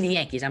 With the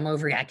Yankees, I'm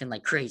overreacting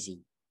like crazy.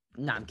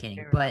 No, I'm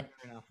kidding. But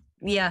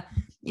yeah,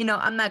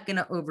 I'm not going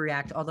to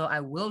overreact. Although I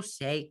will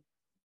say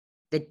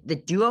that the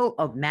duo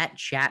of Matt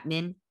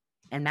Chapman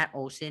and Matt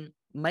Olson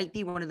might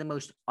be one of the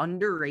most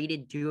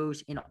underrated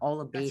duos in all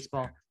of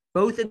baseball.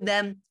 Both of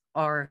them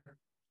are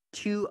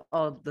two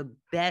of the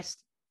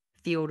best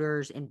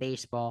fielders in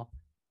baseball.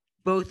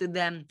 Both of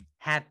them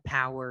have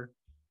power.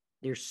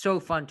 They're so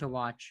fun to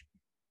watch.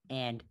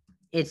 And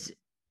it's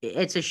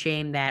a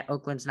shame that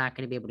Oakland's not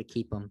going to be able to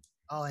keep them.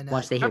 Oh, and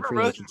once they hit free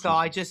Rosenthal,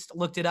 I just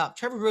looked it up.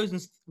 Trevor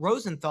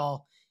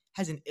Rosenthal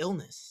has an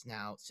illness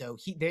now, so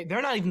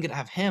they're not even going to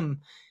have him.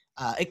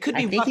 It could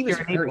be. I think he was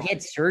hurt. He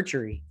had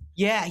surgery.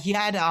 Yeah, he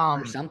had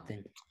or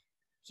something.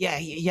 Yeah,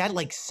 he had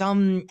like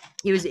some.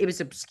 It was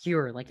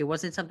obscure. Like it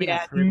wasn't something.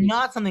 Yeah,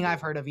 not something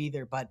I've heard of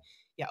either. But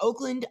yeah,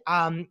 Oakland.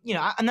 I'm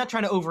not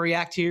trying to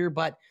overreact here,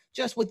 but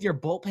just with your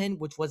bullpen,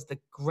 which was the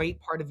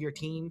great part of your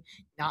team,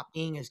 not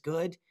being as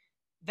good.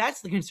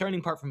 That's the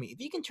concerning part for me. If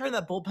you can turn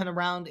that bullpen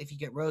around, if you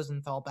get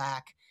Rosenthal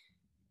back,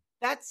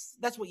 that's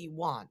what you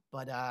want.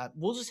 But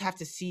we'll just have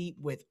to see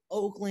with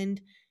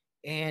Oakland.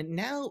 And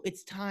now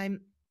it's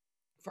time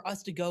for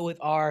us to go with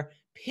our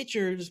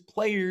pitchers,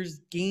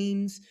 players,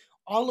 games,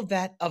 all of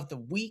that of the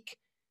week.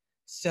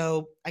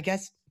 So I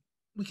guess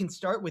we can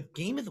start with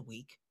game of the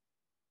week.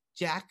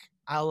 Jack,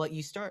 I'll let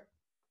you start.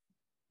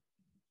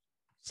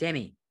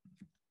 Sammy,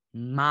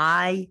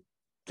 my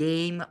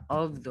game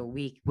of the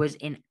week was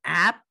an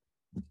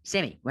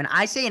Sammy, when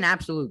I say an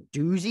absolute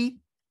doozy,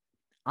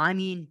 I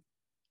mean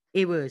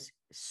it was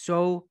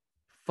so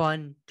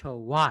fun to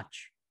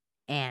watch.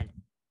 And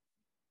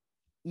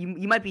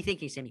you might be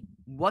thinking, Sammy,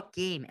 what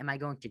game am I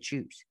going to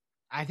choose?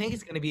 I think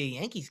it's going to be a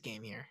Yankees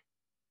game here.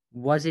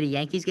 Was it a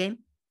Yankees game?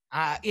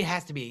 It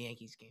has to be a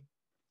Yankees game.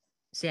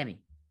 Sammy,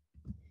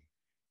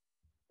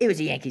 it was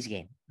a Yankees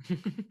game.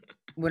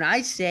 When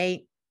I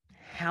say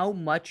how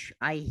much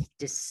I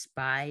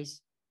despise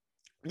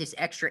this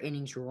extra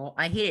innings rule,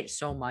 I hate it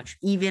so much,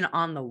 even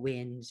on the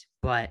wins.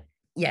 But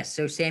yes,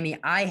 so Sammy,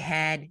 I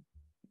had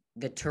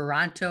the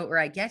Toronto, or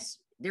I guess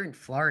they're in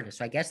Florida,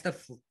 so I guess the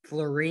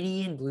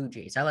Floridian Blue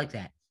Jays. I like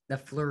that. The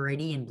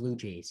Floridian Blue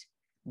Jays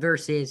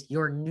versus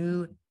your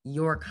New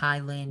York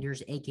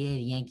Highlanders, aka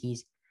the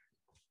Yankees.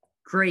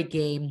 Great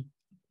game.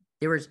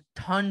 There was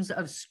tons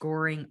of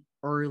scoring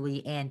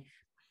early, and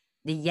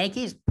the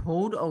Yankees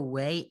pulled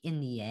away in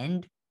the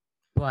end,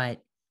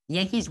 but the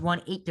Yankees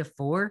won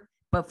 8-4.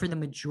 But for the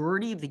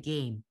majority of the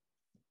game,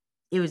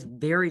 it was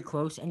very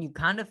close. And you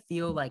kind of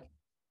feel like,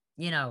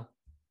 it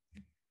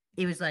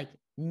was like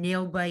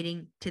nail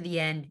biting to the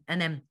end. And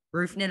then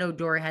Rougned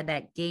Odor had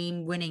that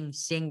game-winning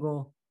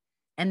single.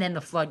 And then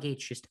the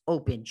floodgates just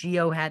opened.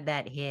 Gio had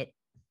that hit.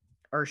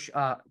 Or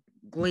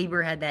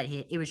Gleyber had that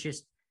hit. It was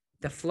just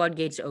the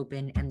floodgates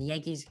open. And the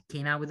Yankees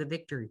came out with a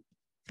victory.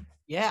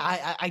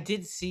 Yeah, I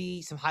did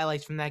see some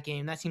highlights from that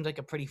game. That seems like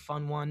a pretty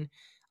fun one.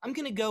 I'm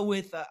going to go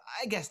with,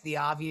 I guess, the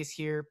obvious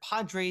here.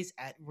 Padres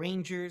at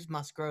Rangers.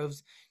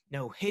 Musgrove's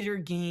no-hitter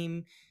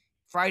game.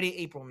 Friday,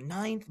 April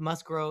 9th.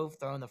 Musgrove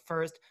throwing the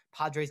first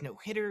Padres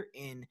no-hitter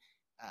in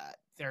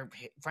their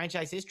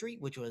franchise history,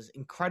 which was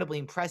incredibly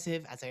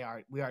impressive, as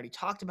we already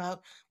talked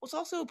about. Was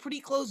also a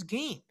pretty close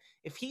game.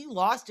 If he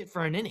lost it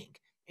for an inning,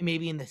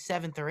 maybe in the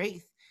 7th or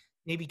 8th,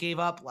 maybe gave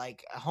up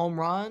like a home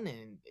run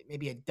and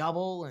maybe a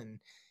double, and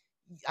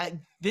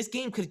this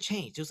game could have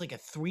changed. It was like a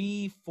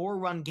 3-4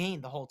 run game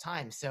the whole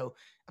time. So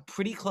a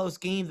pretty close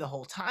game the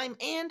whole time.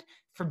 And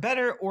for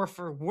better or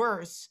for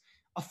worse,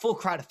 a full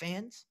crowd of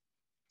fans.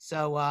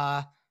 So,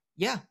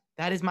 yeah,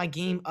 that is my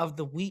game of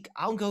the week.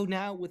 I'll go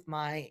now with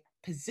my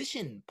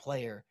position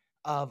player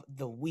of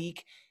the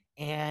week.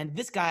 And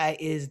this guy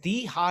is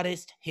the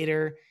hottest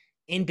hitter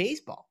in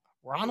baseball.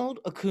 Ronald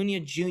Acuna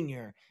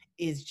Jr.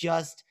 is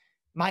just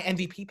my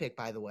MVP pick,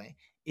 by the way.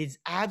 is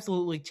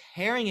absolutely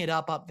tearing it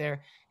up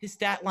there. His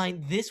stat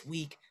line this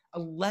week,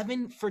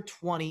 11 for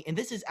 20. And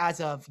this is as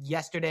of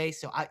yesterday.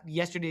 So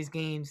yesterday's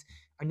games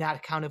are not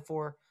accounted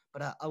for.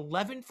 But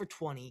 11 for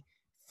 20,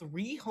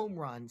 3 home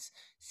runs,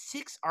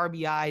 6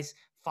 RBIs,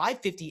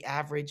 550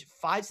 average,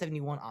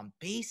 571 on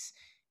base.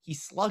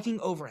 He's slugging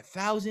over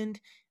 1,000.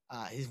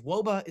 His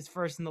WOBA is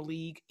first in the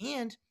league.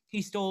 And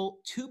he stole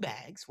 2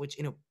 bags, which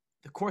in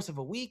the course of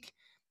a week,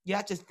 you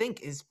have to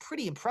think is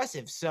pretty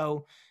impressive.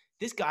 So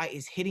this guy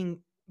is hitting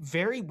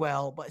very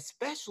well, but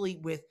especially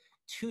with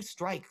 2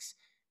 strikes,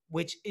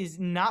 which is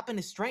not been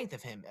a strength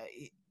of him.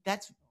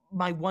 That's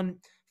my one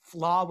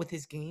flaw with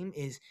his game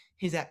is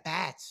his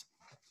at-bats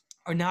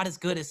are not as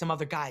good as some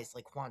other guys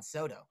like Juan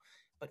Soto.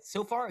 But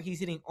so far,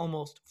 he's hitting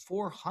almost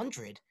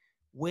 400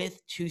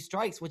 with 2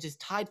 strikes, which is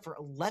tied for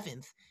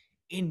 11th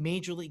in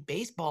Major League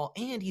Baseball.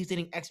 And he's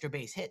hitting extra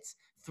base hits,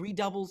 3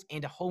 doubles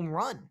and a home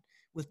run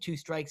with 2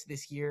 strikes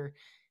this year.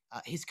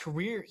 His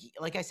career,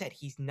 like I said,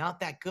 he's not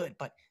that good.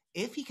 But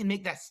if he can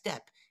make that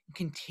step and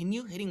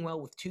continue hitting well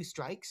with 2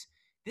 strikes,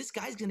 this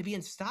guy's going to be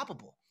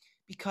unstoppable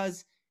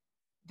because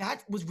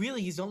that was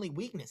really his only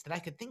weakness that I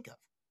could think of.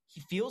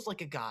 He feels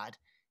like a god.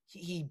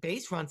 He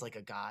base runs like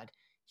a god.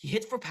 He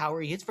hits for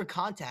power. He hits for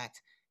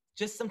contact.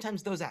 Just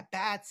sometimes those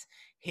at-bats,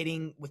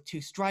 hitting with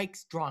 2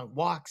 strikes, drawing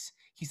walks,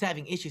 he's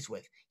having issues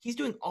with. He's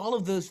doing all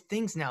of those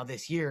things now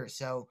this year.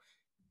 So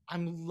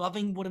I'm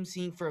loving what I'm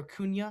seeing for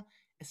Acuna,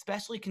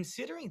 especially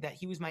considering that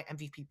he was my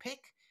MVP pick.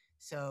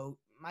 So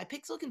my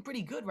pick's looking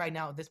pretty good right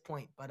now at this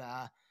point. But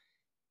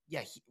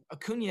yeah,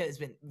 Acuna has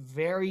been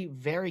very,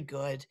 very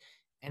good.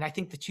 And I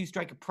think the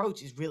 2-strike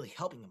approach is really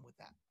helping him with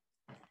that.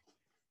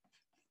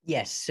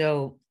 Yes,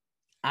 so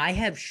I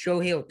have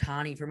Shohei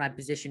Ohtani for my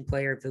position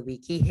player of the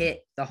week. He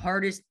hit the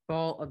hardest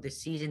ball of the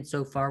season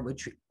so far,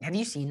 which, have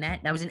you seen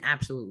that? That was an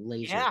absolute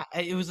laser. Yeah,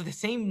 it was the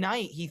same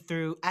night he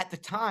threw, at the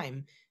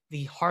time,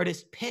 the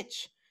hardest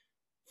pitch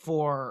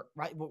for,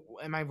 right?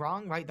 Am I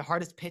wrong, right? The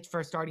hardest pitch for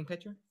a starting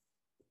pitcher?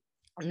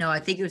 No, I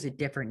think it was a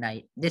different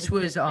night. This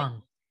was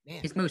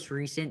his most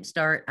recent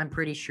start, I'm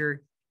pretty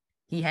sure.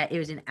 It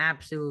was an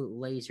absolute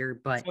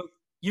laser, but so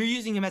you're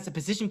using him as a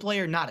position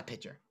player, not a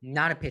pitcher.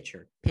 Not a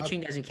pitcher.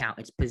 Pitching doesn't count.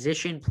 It's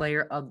position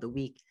player of the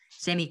week.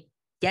 Sammy,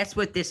 guess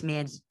what this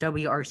man's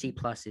WRC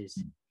plus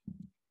is?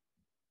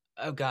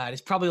 Oh God,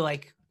 it's probably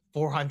like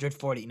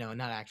 440. No,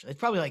 not actually. It's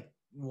probably like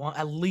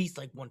at least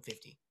like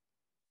 150.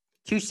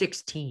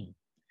 216.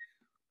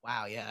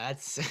 Wow, yeah,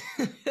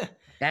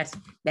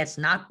 that's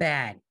not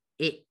bad.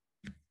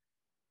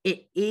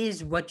 It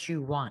is what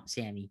you want,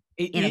 Sammy,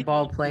 in a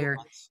ball player.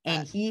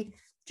 And he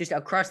just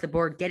across the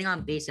board, getting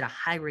on base at a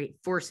high rate,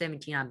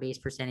 417 on base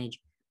percentage,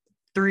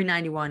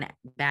 391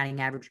 batting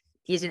average.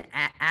 He has an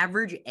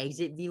average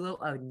exit velo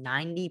of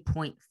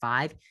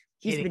 90.5.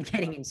 He's been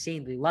getting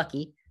insanely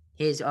lucky.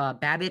 His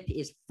BABIP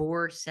is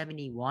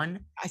 471.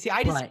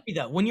 I disagree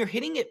though. When you're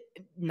hitting it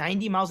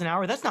 90 miles an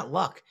hour, that's not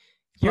luck.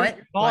 Your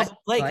ball's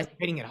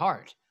hitting it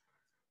hard.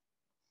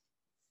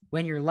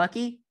 When you're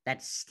lucky,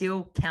 that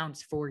still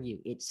counts for you.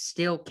 It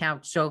still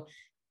counts. So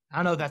I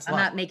don't know if that's I'm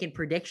not making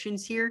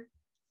predictions here.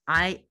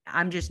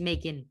 I'm just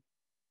making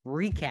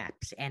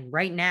recaps. And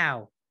right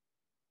now,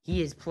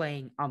 he is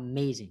playing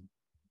amazing.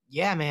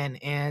 Yeah, man.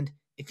 And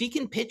if he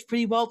can pitch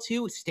pretty well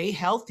too, stay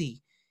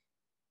healthy,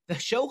 the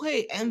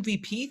Shohei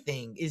MVP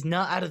thing is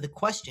not out of the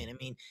question. I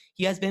mean,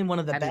 he has been one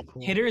of the best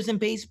hitters in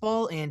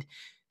baseball, and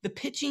the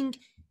pitching,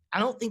 I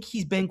don't think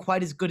he's been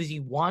quite as good as he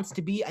wants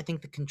to be. I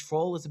think the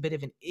control is a bit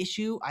of an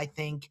issue. I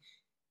think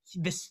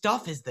the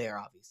stuff is there,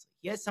 obviously.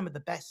 He has some of the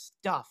best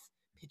stuff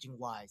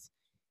pitching-wise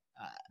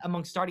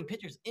among starting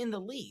pitchers in the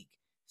league.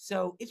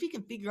 So if he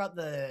can figure out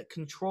the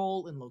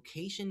control and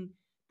location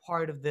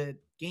part of the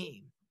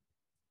game,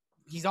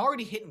 he's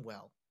already hitting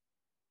well.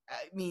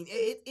 I mean,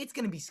 it's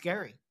going to be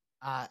scary.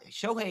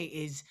 Shohei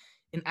is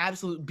an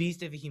absolute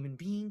beast of a human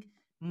being.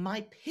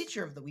 My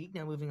pitcher of the week,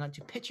 now moving on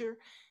to pitcher,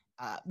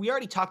 we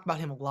already talked about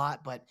him a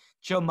lot, but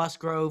Joe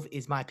Musgrove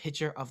is my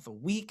pitcher of the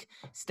week.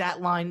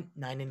 Stat line,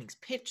 9 innings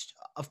pitched.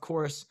 Of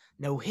course,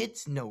 no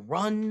hits, no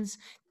runs,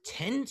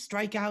 10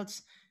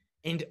 strikeouts,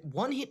 and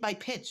 1 hit by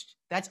pitch.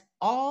 That's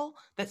all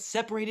that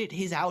separated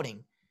his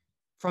outing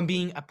from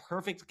being a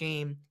perfect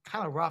game.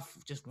 Kind of rough,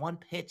 just 1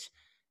 pitch.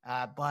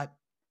 But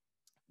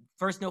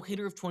first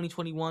no-hitter of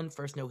 2021,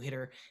 first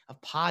no-hitter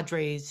of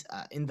Padres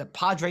in the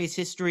Padres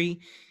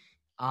history.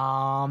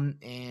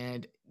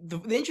 And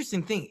the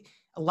interesting thing,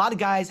 a lot of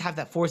guys have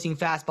that four-seam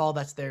fastball.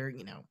 That's their,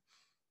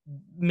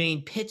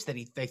 main pitch that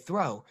they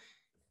throw.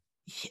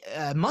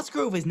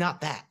 Musgrove is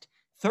not that.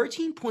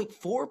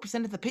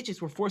 13.4% of the pitches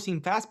were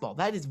four-seam fastball.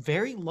 That is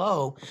very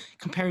low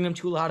comparing him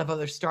to a lot of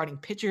other starting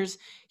pitchers.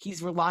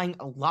 He's relying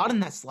a lot on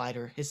that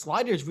slider. His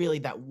slider is really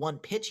that one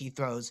pitch he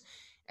throws,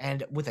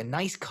 and with a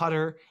nice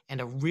cutter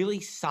and a really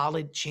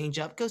solid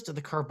changeup. Goes to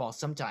the curveball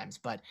sometimes,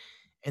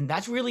 and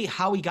that's really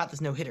how he got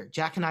this no-hitter.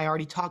 Jack and I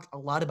already talked a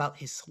lot about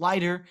his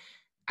slider.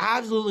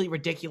 Absolutely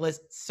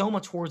ridiculous. So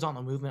much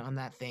horizontal movement on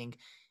that thing.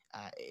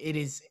 It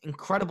is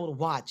incredible to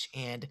watch.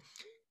 And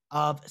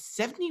of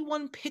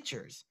 71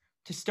 pitchers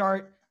to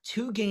start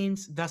 2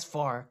 games thus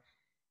far,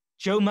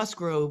 Joe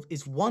Musgrove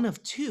is one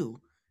of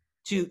 2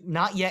 to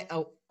not yet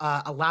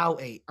allow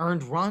a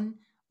earned run.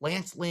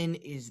 Lance Lynn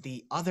is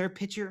the other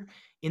pitcher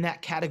in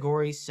that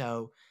category.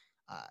 So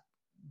uh,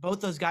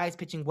 both those guys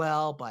pitching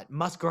well, but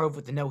Musgrove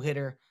with the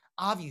no-hitter,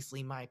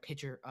 obviously my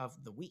pitcher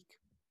of the week.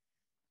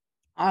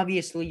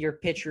 Obviously, your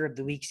pitcher of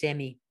the week,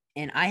 Sammy.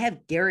 And I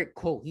have Garrett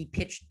Cole. He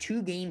pitched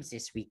 2 games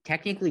this week,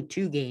 technically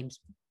 2 games.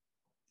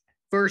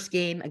 First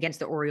game against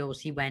the Orioles,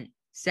 he went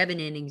 7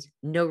 innings,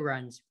 no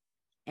runs.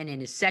 And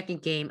in his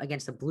second game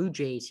against the Blue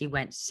Jays, he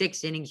went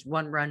 6 innings,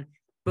 1 run,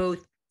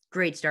 both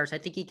great starts. I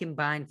think he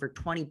combined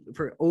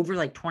for over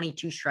like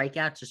 22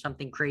 strikeouts or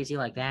something crazy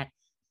like that.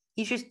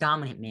 He's just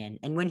dominant, man.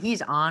 And when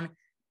he's on,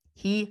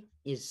 he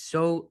is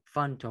so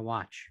fun to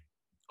watch.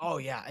 Oh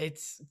yeah,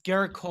 it's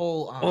Garrett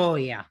Cole. Oh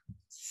yeah,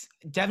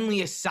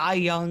 definitely a Cy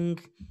Young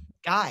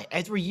guy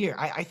every year.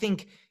 I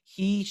think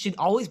he should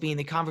always be in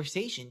the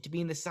conversation to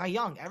be in the Cy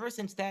Young. Ever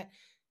since that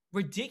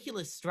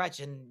ridiculous stretch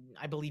in,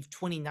 I believe,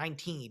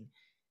 2019,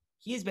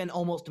 he has been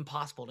almost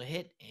impossible to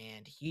hit,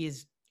 and he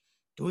is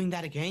doing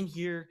that again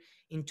here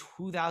in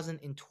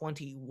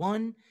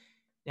 2021.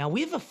 Now,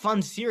 we have a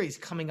fun series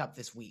coming up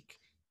this week.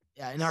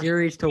 In our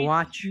series to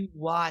watch.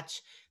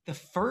 Watch the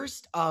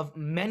first of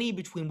many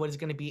between what is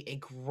going to be a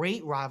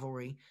great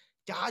rivalry.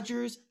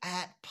 Dodgers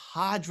at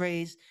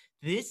Padres.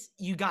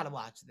 You got to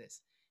watch this.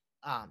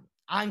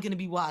 I'm going to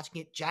be watching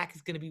it. Jack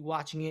is going to be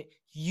watching it.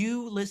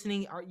 You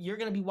listening, you're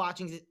going to be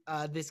watching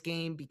this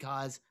game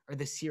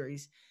this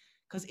series,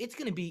 because it's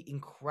going to be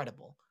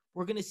incredible.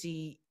 We're going to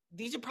see,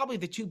 these are probably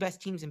the 2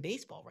 best teams in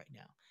baseball right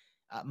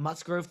now.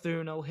 Musgrove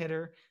threw a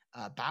no-hitter.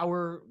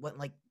 Bauer went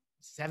like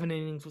 7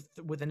 innings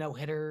with a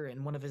no-hitter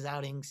in one of his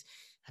outings.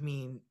 I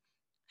mean,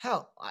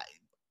 hell,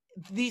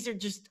 these are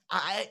just,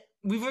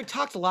 we've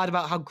talked a lot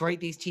about how great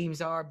these teams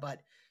are,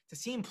 but to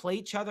see them play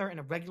each other in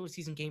a regular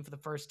season game for the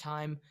first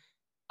time,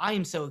 I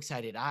am so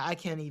excited. I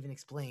can't even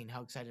explain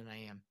how excited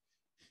I am.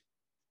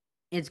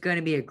 It's going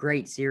to be a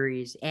great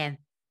series, and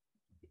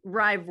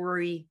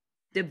rivalry,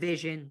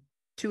 division,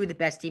 2 of the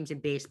best teams in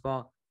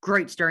baseball,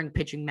 great starting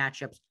pitching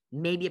matchups,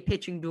 maybe a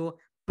pitching duel.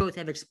 Both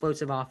have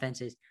explosive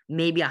offenses,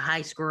 maybe a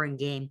high-scoring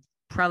game.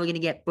 Probably going to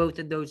get both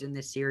of those in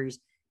this series.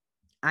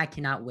 I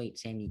cannot wait,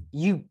 Sammy.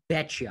 You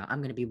betcha I'm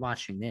going to be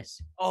watching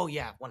this. Oh,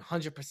 yeah,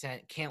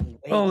 100%. Can't wait.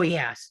 Oh,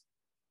 yes.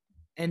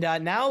 And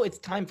now it's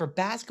time for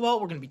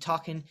basketball. We're going to be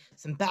talking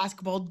some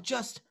basketball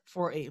just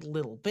for a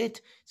little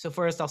bit. So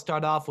first, I'll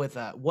start off with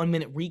a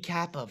 1-minute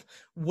recap of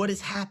what has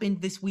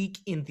happened this week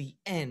in the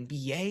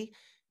NBA.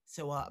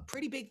 So a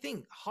pretty big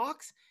thing.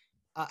 Hawks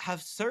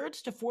have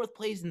surged to 4th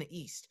place in the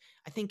East.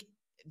 I think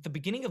the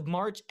beginning of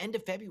March, end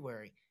of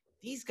February,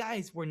 these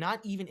guys were not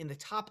even in the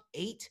top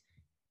 8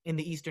 in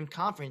the Eastern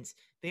Conference.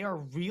 They are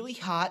really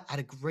hot, had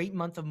a great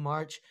month of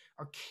March,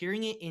 are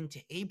carrying it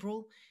into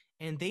April,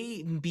 and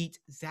they beat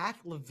Zach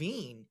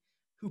LaVine,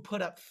 who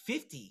put up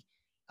 50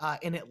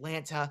 in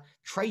Atlanta.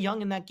 Trae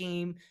Young in that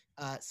game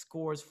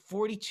scores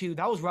 42.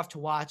 That was rough to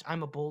watch.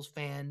 I'm a Bulls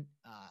fan.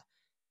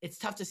 It's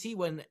tough to see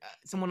when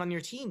someone on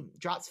your team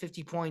drops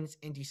 50 points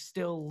and you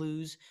still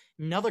lose.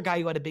 Another guy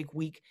who had a big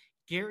week,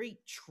 Gary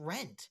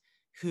Trent,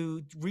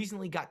 who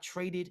recently got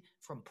traded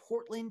from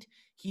Portland.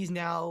 He's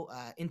now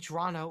in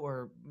Toronto,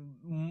 or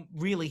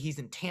really he's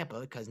in Tampa,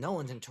 because no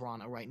one's in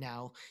Toronto right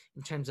now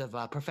in terms of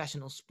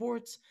professional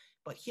sports.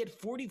 But he had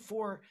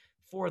 44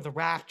 for the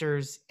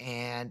Raptors,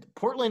 and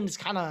Portland is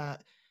kind of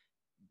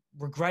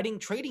regretting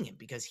trading him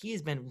because he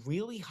has been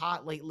really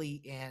hot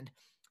lately. And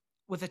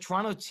with a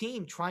Toronto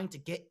team trying to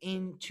get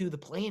into the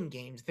play-in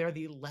games, they're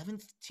the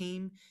 11th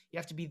team. You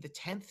have to be the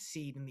 10th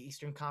seed in the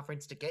Eastern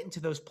Conference to get into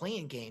those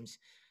play-in games.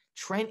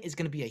 Trent is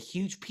going to be a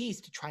huge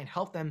piece to try and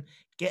help them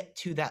get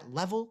to that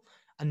level.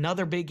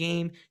 Another big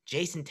game,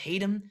 Jason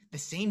Tatum, the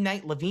same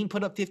night LaVine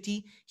put up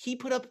 50, he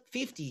put up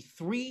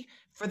 53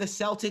 for the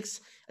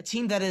Celtics, a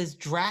team that has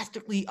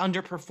drastically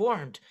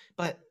underperformed,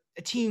 but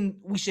a team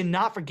we should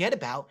not forget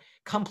about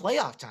come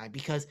playoff time,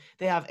 because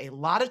they have a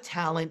lot of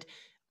talent,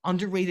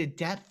 underrated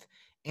depth,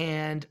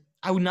 and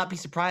I would not be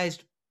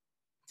surprised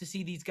to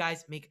see these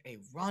guys make a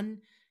run.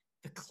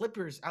 The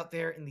Clippers out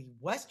there in the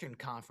Western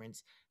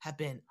Conference have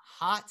been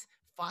hot,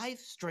 5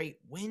 straight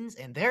wins,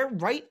 and they're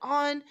right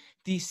on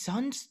the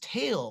Suns'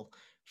 tail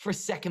for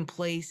 2nd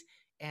place.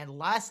 And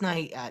last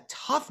night,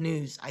 tough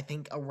news, I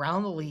think,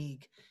 around the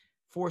league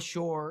for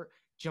sure.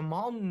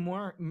 Jamal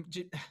Murray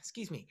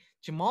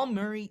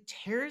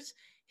tears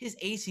his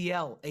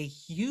ACL, a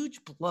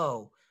huge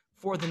blow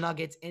for the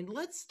Nuggets. And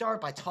let's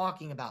start by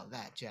talking about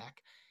that,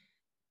 Jack.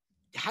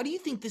 How do you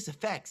think this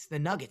affects the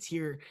Nuggets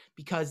here?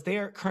 Because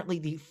they're currently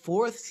the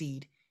 4th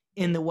seed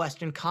in the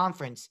Western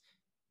Conference.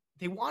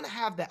 They want to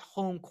have that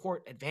home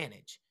court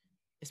advantage,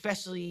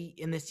 especially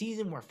in the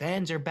season where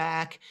fans are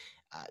back.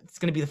 It's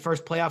going to be the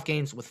first playoff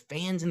games with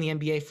fans in the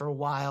NBA for a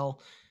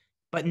while.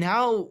 But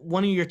now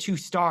one of your 2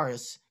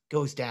 stars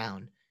goes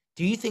down.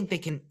 Do you think they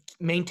can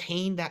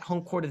maintain that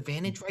home court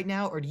advantage right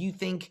now, or do you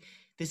think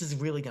this is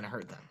really going to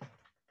hurt them?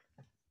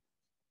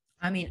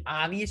 I mean,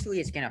 obviously,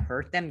 it's going to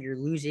hurt them. You're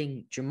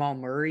losing Jamal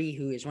Murray,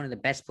 who is one of the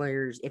best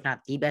players, if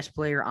not the best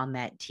player on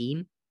that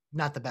team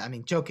Not the best. I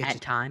mean, Jokic is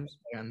at times.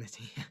 on the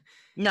team.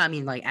 No, I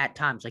mean, like at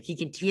times, like he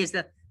has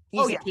the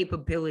Oh yeah,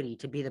 capability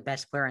to be the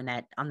best player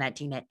on that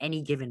team at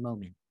any given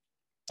moment.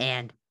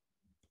 And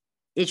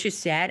it's just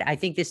sad. I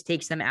think this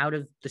takes them out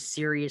of the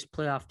serious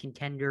playoff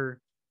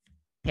contender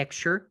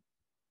picture.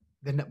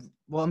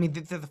 well, I mean,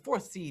 they're the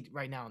fourth seed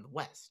right now in the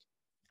West.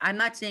 I'm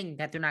not saying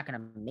that they're not going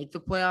to make the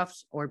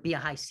playoffs or be a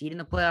high seed in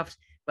the playoffs,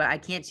 but I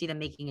can't see them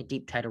making a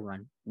deep title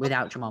run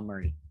without Jamal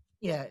Murray.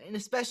 Yeah, and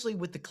especially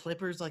with the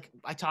Clippers, like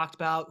I talked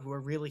about, who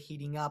are really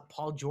heating up.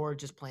 Paul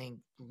George is playing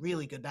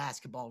really good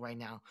basketball right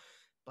now.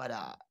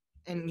 But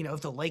and if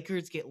the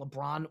Lakers get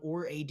LeBron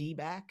or AD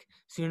back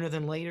sooner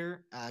than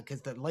later,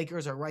 because the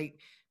Lakers are right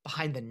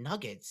behind the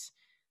Nuggets,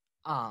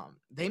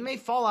 they may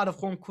fall out of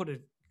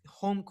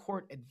home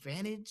court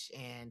advantage,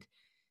 and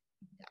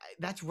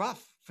that's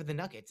rough for the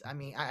Nuggets. I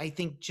mean, I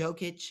think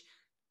Jokic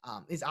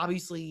is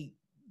obviously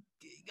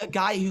a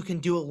guy who can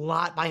do a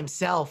lot by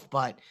himself,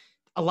 but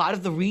a lot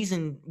of the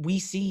reason we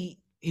see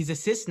his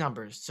assist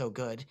numbers so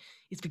good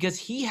is because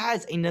he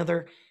has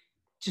another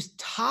just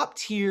top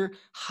tier,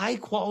 high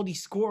quality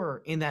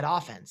scorer in that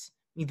offense.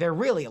 I mean, there are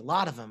really a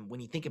lot of them when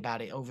you think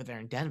about it over there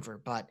in Denver,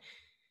 but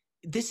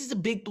this is a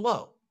big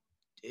blow.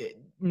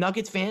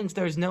 Nuggets fans,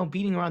 there's no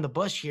beating around the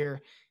bush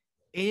here.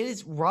 It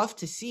is rough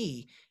to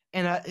see.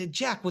 And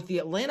Jack, with the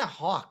Atlanta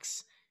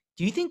Hawks,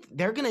 do you think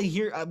they're going to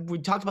hear? We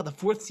talked about the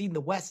fourth seed in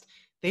the West.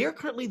 They are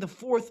currently the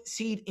fourth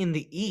seed in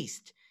the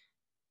East.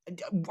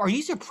 Are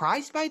you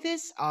surprised by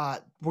this?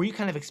 Were you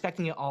kind of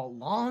expecting it all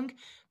along?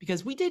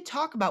 Because we did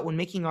talk about when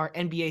making our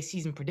NBA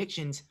season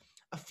predictions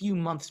a few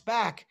months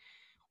back,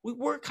 we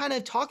were kind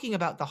of talking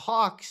about the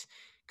Hawks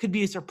could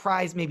be a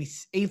surprise, maybe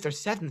 8th or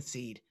 7th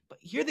seed. But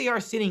here they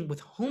are sitting with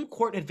home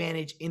court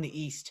advantage in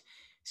the East.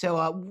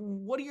 So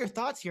what are your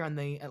thoughts here on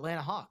the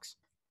Atlanta Hawks?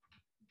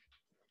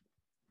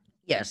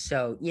 Yeah,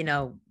 so,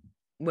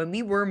 when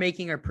we were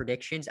making our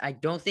predictions, I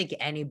don't think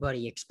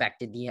anybody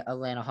expected the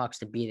Atlanta Hawks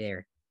to be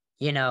there.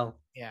 Yeah.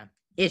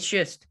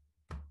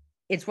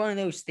 It's one of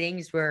those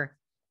things where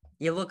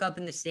you look up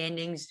in the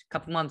standings a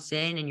couple months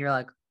in and you're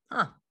like,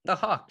 the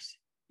Hawks.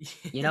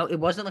 It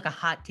wasn't like a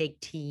hot take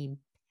team.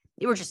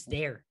 They were just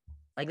there.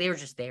 Like, they were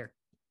just there.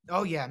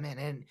 Oh, yeah, man.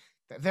 And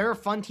they're a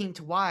fun team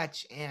to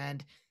watch.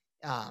 And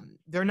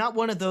they're not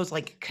one of those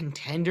like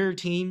contender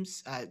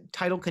teams,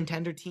 title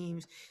contender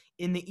teams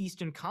in the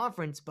Eastern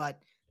Conference,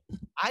 but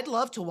I'd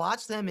love to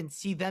watch them and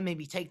see them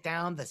maybe take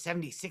down the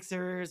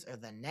 76ers or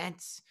the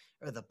Nets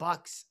or the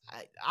Bucks.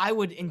 I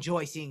would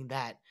enjoy seeing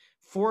that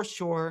for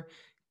sure.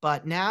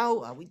 But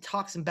now we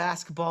talk some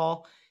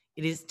basketball.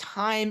 It is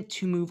time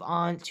to move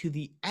on to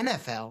the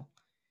NFL.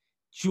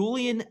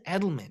 Julian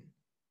Edelman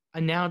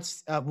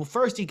announced,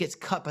 first he gets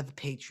cut by the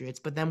Patriots,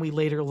 but then we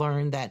later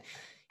learned that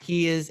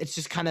it's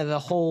just kind of the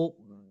whole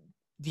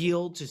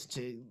deal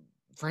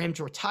for him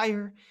to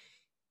retire.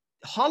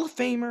 Hall of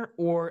Famer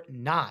or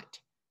not?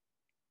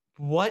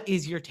 What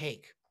is your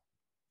take?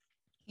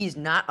 He's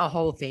not a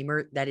Hall of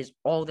Famer. That is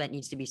all that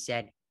needs to be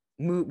said.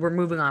 We're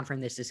moving on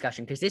from this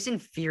discussion because this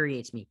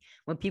infuriates me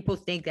when people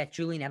think that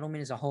Julian Edelman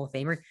is a Hall of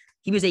Famer.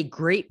 He was a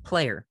great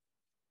player.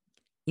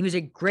 He's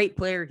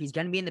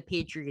going to be in the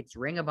Patriots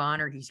Ring of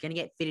Honor. He's going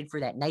to get fitted for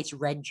that nice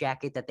red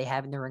jacket that they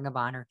have in the Ring of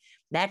Honor.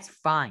 That's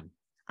fine.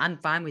 I'm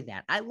fine with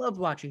that. I love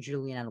watching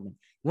Julian Edelman,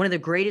 one of the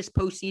greatest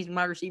postseason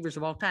wide receivers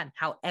of all time.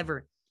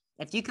 However,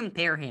 if you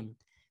compare him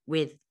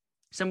with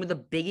some of the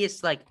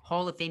biggest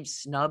Hall of Fame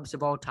snubs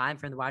of all time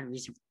from the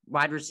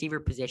wide receiver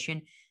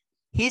position,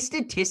 his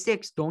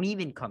statistics don't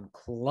even come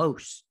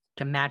close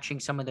to matching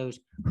some of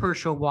those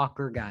Herschel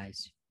Walker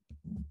guys.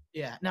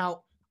 Yeah.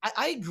 Now,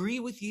 I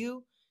agree with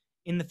you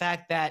in the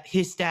fact that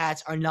his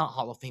stats are not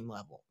Hall of Fame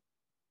level,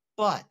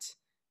 but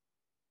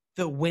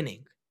the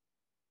winning.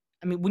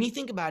 I mean, when you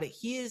think about it,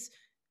 he is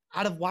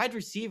out of wide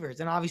receivers,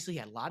 and obviously he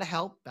had a lot of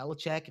help,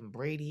 Belichick and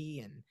Brady,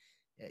 and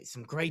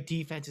some great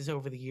defenses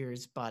over the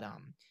years, but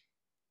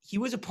he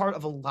was a part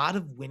of a lot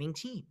of winning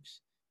teams.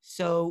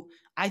 So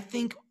I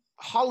think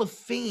Hall of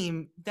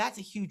Fame, that's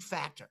a huge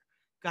factor.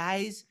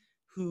 Guys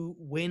who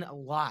win a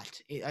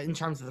lot in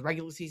terms of the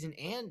regular season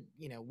and,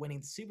 winning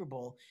the Super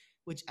Bowl,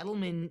 which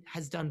Edelman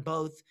has done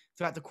both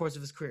throughout the course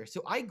of his career.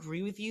 So I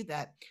agree with you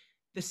that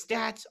the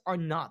stats are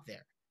not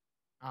there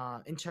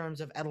in terms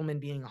of Edelman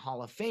being a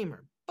Hall of Famer.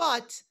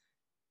 But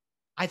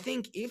I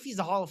think if he's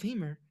a Hall of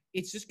Famer,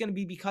 it's just going to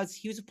be because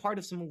he was a part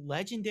of some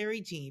legendary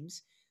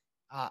teams,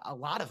 a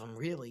lot of them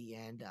really,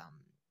 and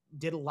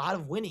did a lot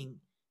of winning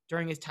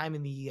during his time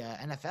in the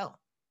NFL.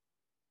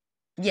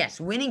 Yes,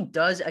 winning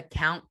does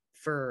account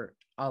for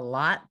a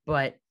lot,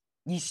 but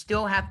you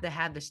still have to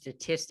have the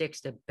statistics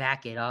to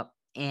back it up,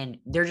 and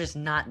they're just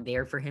not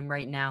there for him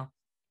right now.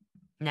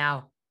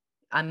 Now,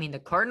 I mean, the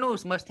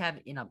Cardinals must have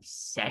an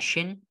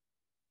obsession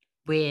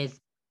with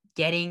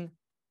getting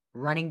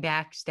running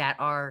backs that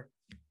are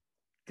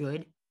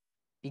good,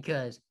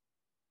 because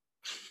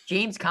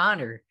James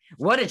Conner,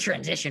 what a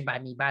transition by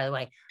me, by the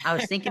way. I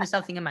was thinking of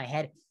something in my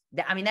head.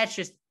 That's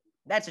just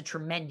that's a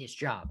tremendous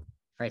job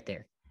right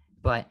there.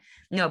 But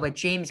no, but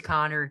James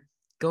Conner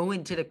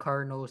going to the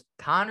Cardinals,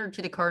 Conner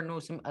to the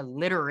Cardinals, some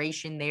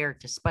alliteration there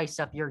to spice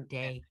up your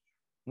day.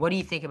 What do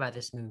you think about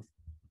this move?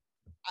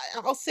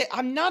 I'll say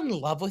I'm not in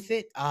love with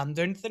it.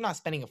 They're not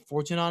spending a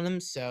fortune on him,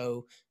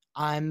 so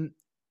I'm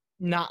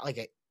not like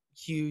a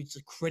huge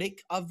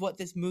critic of what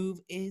this move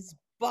is.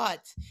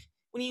 But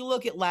when you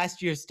look at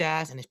last year's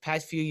stats and his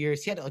past few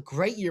years, he had a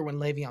great year when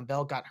Le'Veon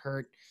Bell got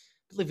hurt.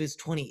 I believe it was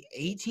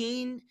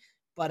 2018.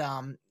 But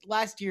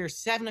last year,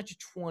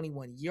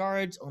 721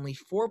 yards, only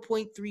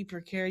 4.3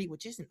 per carry,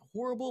 which isn't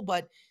horrible,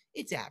 but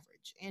it's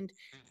average. And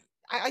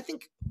I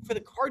think for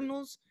the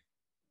Cardinals,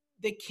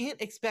 they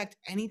can't expect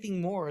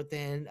anything more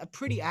than a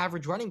pretty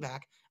average running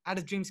back out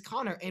of James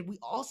Conner. And we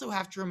also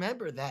have to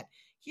remember that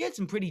he had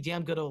some pretty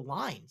damn good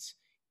lines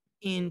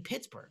in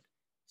Pittsburgh.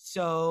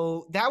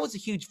 So that was a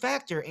huge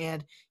factor.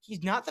 And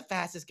he's not the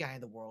fastest guy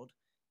in the world.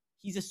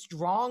 He's a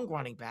strong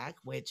running back,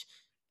 which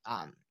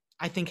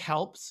I think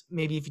helps.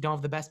 Maybe if you don't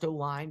have the best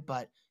O-line,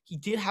 but he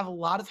did have a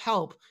lot of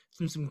help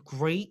from some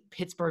great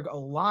Pittsburgh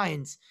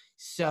O-lines.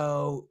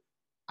 So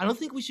I don't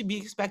think we should be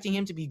expecting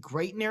him to be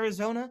great in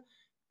Arizona.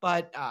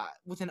 But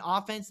with an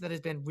offense that has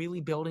been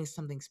really building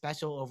something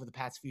special over the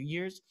past few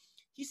years,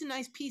 he's a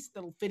nice piece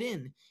that'll fit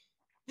in.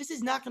 This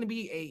is not going to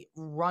be a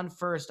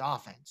run-first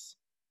offense.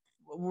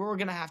 We're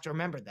going to have to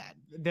remember that.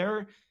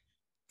 They're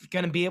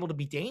going to be able to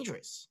be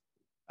dangerous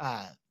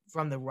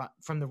from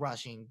the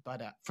rushing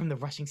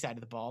side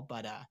of the ball,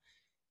 but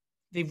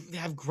they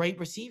have great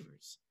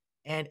receivers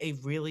and a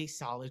really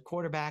solid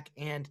quarterback.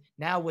 And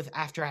now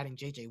after adding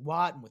J.J.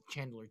 Watt and with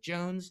Chandler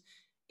Jones,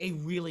 a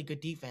really good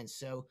defense.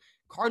 So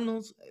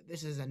Cardinals,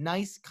 this is a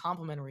nice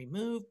complimentary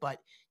move, but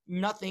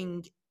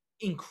nothing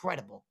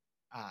incredible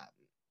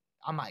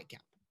on my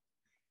account.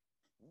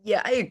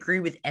 Yeah, I agree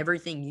with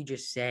everything you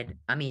just said.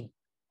 I mean,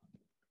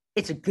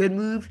 it's a good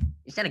move.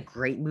 It's not a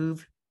great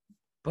move,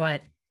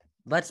 but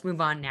let's move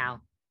on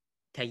now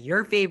to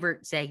your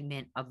favorite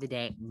segment of the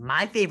day,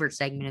 my favorite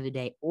segment of the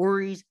day,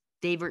 Ori's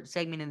favorite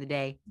segment of the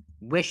day.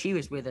 Wish he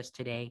was with us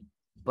today,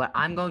 but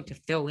I'm going to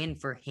fill in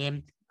for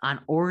him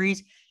on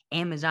Ori's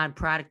Amazon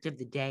product of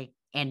the day.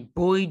 And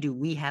boy, do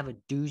we have a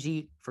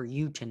doozy for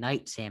you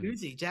tonight, Sam.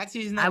 Doozy. Jack's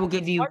using that. I will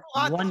give you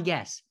one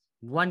guess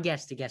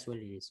to guess what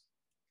it is.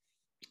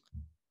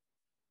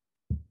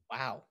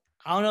 Wow.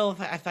 I don't know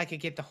if I could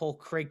get the whole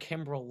Craig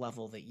Kimbrell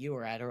level that you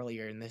were at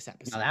earlier in this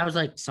episode. No, that was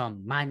like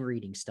some mind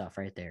reading stuff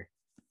right there.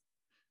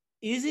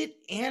 Is it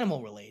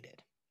animal related?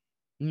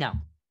 No.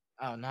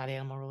 Oh, not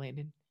animal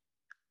related?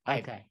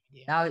 Okay.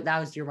 That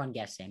was your one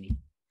guess, Sammy.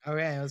 All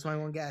right. That was my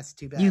one guess.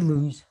 Too bad. You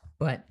lose,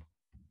 but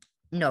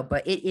no,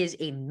 but it is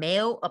a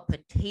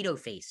potato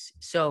face.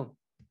 So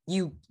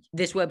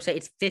this website,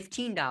 it's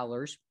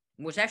 $15.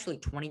 Well, it's actually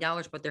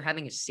 $20, but they're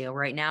having a sale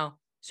right now.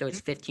 So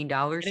it's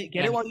 $15.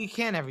 Get it while you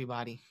can,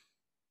 everybody.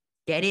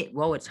 Get it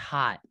while it's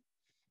hot.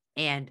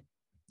 And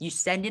you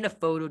send in a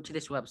photo to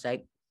this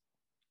website,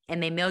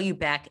 and they mail you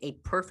back a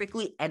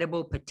perfectly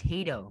edible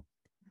potato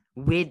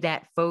with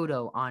that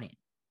photo on it.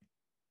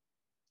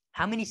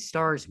 How many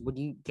stars would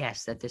you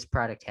guess that this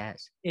product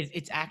has?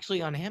 It's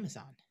actually on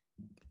Amazon.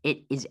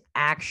 It is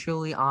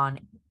actually on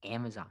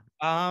Amazon.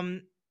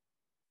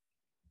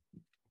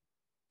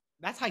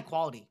 That's high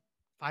quality.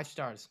 5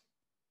 stars.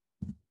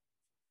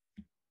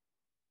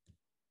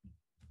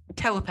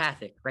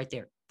 Telepathic right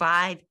there.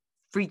 5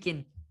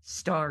 freaking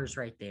stars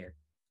right there.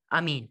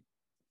 I mean,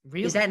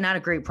 really? Is that not a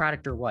great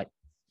product or what?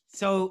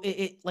 So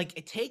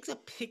it takes a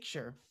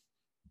picture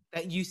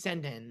that you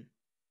send in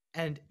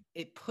and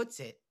it puts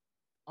it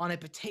on a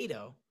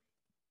potato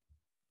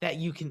that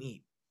you can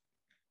eat.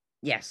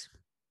 Yes.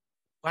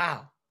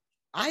 Wow.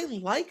 I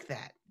like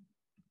that.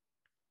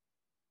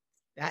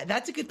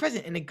 That's a good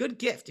present and a good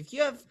gift. If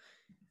you have,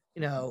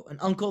 an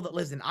uncle that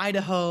lives in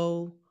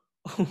Idaho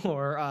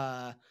or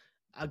a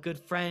good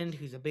friend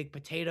who's a big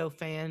potato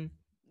fan.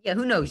 Yeah,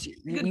 who knows?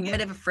 You might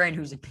have a friend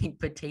who's a big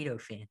potato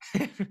fan.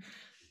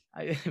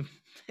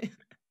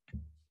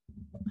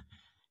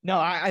 No,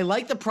 I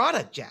like the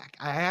product, Jack.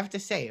 I have to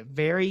say, a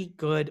very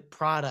good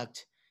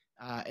product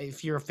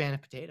if you're a fan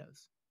of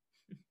potatoes.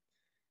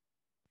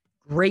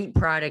 Great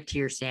product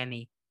here,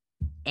 Sammy.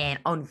 And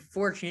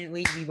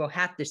unfortunately, we will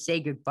have to say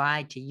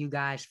goodbye to you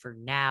guys for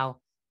now.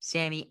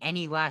 Sammy,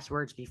 any last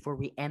words before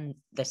we end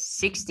the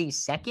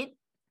 62nd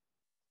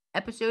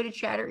episode of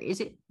Chatter? Is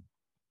it?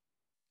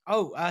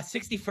 Oh,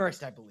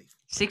 61st, I believe.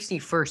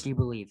 61st, you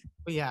believe?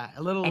 But yeah,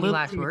 Any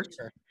last words?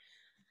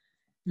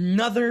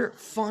 Another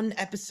fun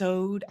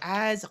episode,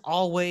 as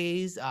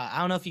always. I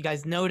don't know if you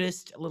guys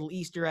noticed, a little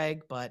Easter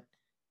egg, but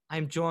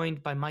I'm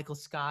joined by Michael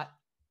Scott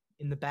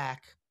in the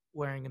back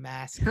wearing a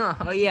mask.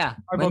 Oh, yeah.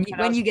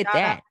 When you get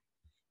that?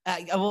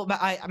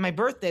 My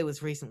birthday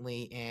was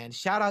recently, and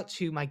shout out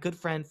to my good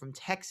friend from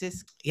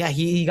Texas. Yeah,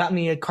 he got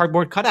me a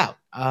cardboard cutout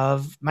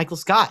of Michael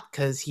Scott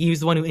because he was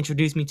the one who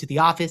introduced me to The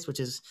Office, which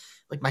is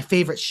like my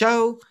favorite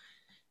show.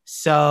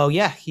 So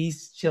yeah,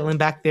 he's chilling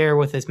back there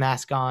with his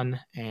mask on,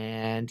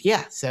 and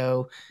yeah,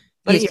 so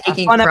he's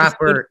taking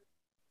proper.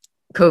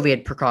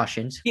 COVID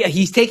precautions. Yeah,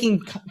 he's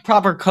taking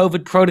proper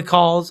COVID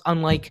protocols,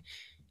 unlike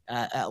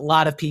a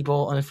lot of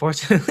people,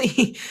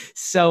 unfortunately.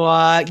 So,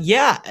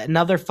 yeah,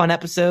 another fun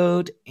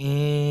episode.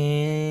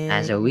 And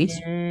As always.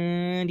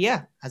 And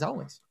yeah, as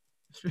always.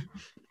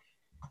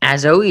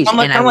 As always.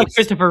 I'm like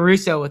Christopher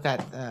Russo with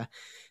that.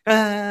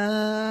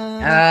 Yeah.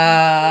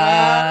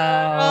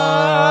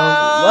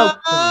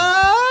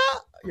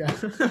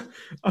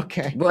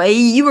 Okay. Well,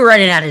 you were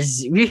running out of.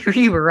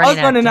 You were running. I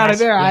was running out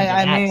of air. gas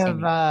I may thinking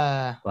have.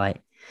 that, Sammy. What?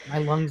 My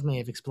lungs may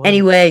have exploded.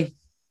 Anyway,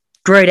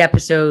 great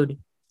episode.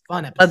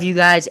 Fun episode. Love you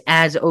guys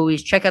as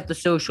always. Check out the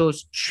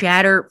socials.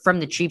 Chatter from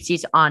the Cheap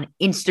Seats on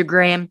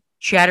Instagram.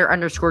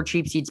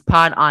 Chatter_Cheap Seats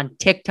pod on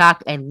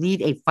TikTok, and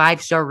leave a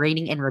 5-star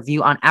rating and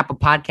review on Apple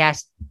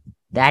Podcasts.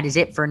 That is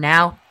it for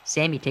now.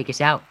 Sammy, take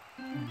us out.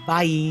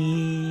 Bye.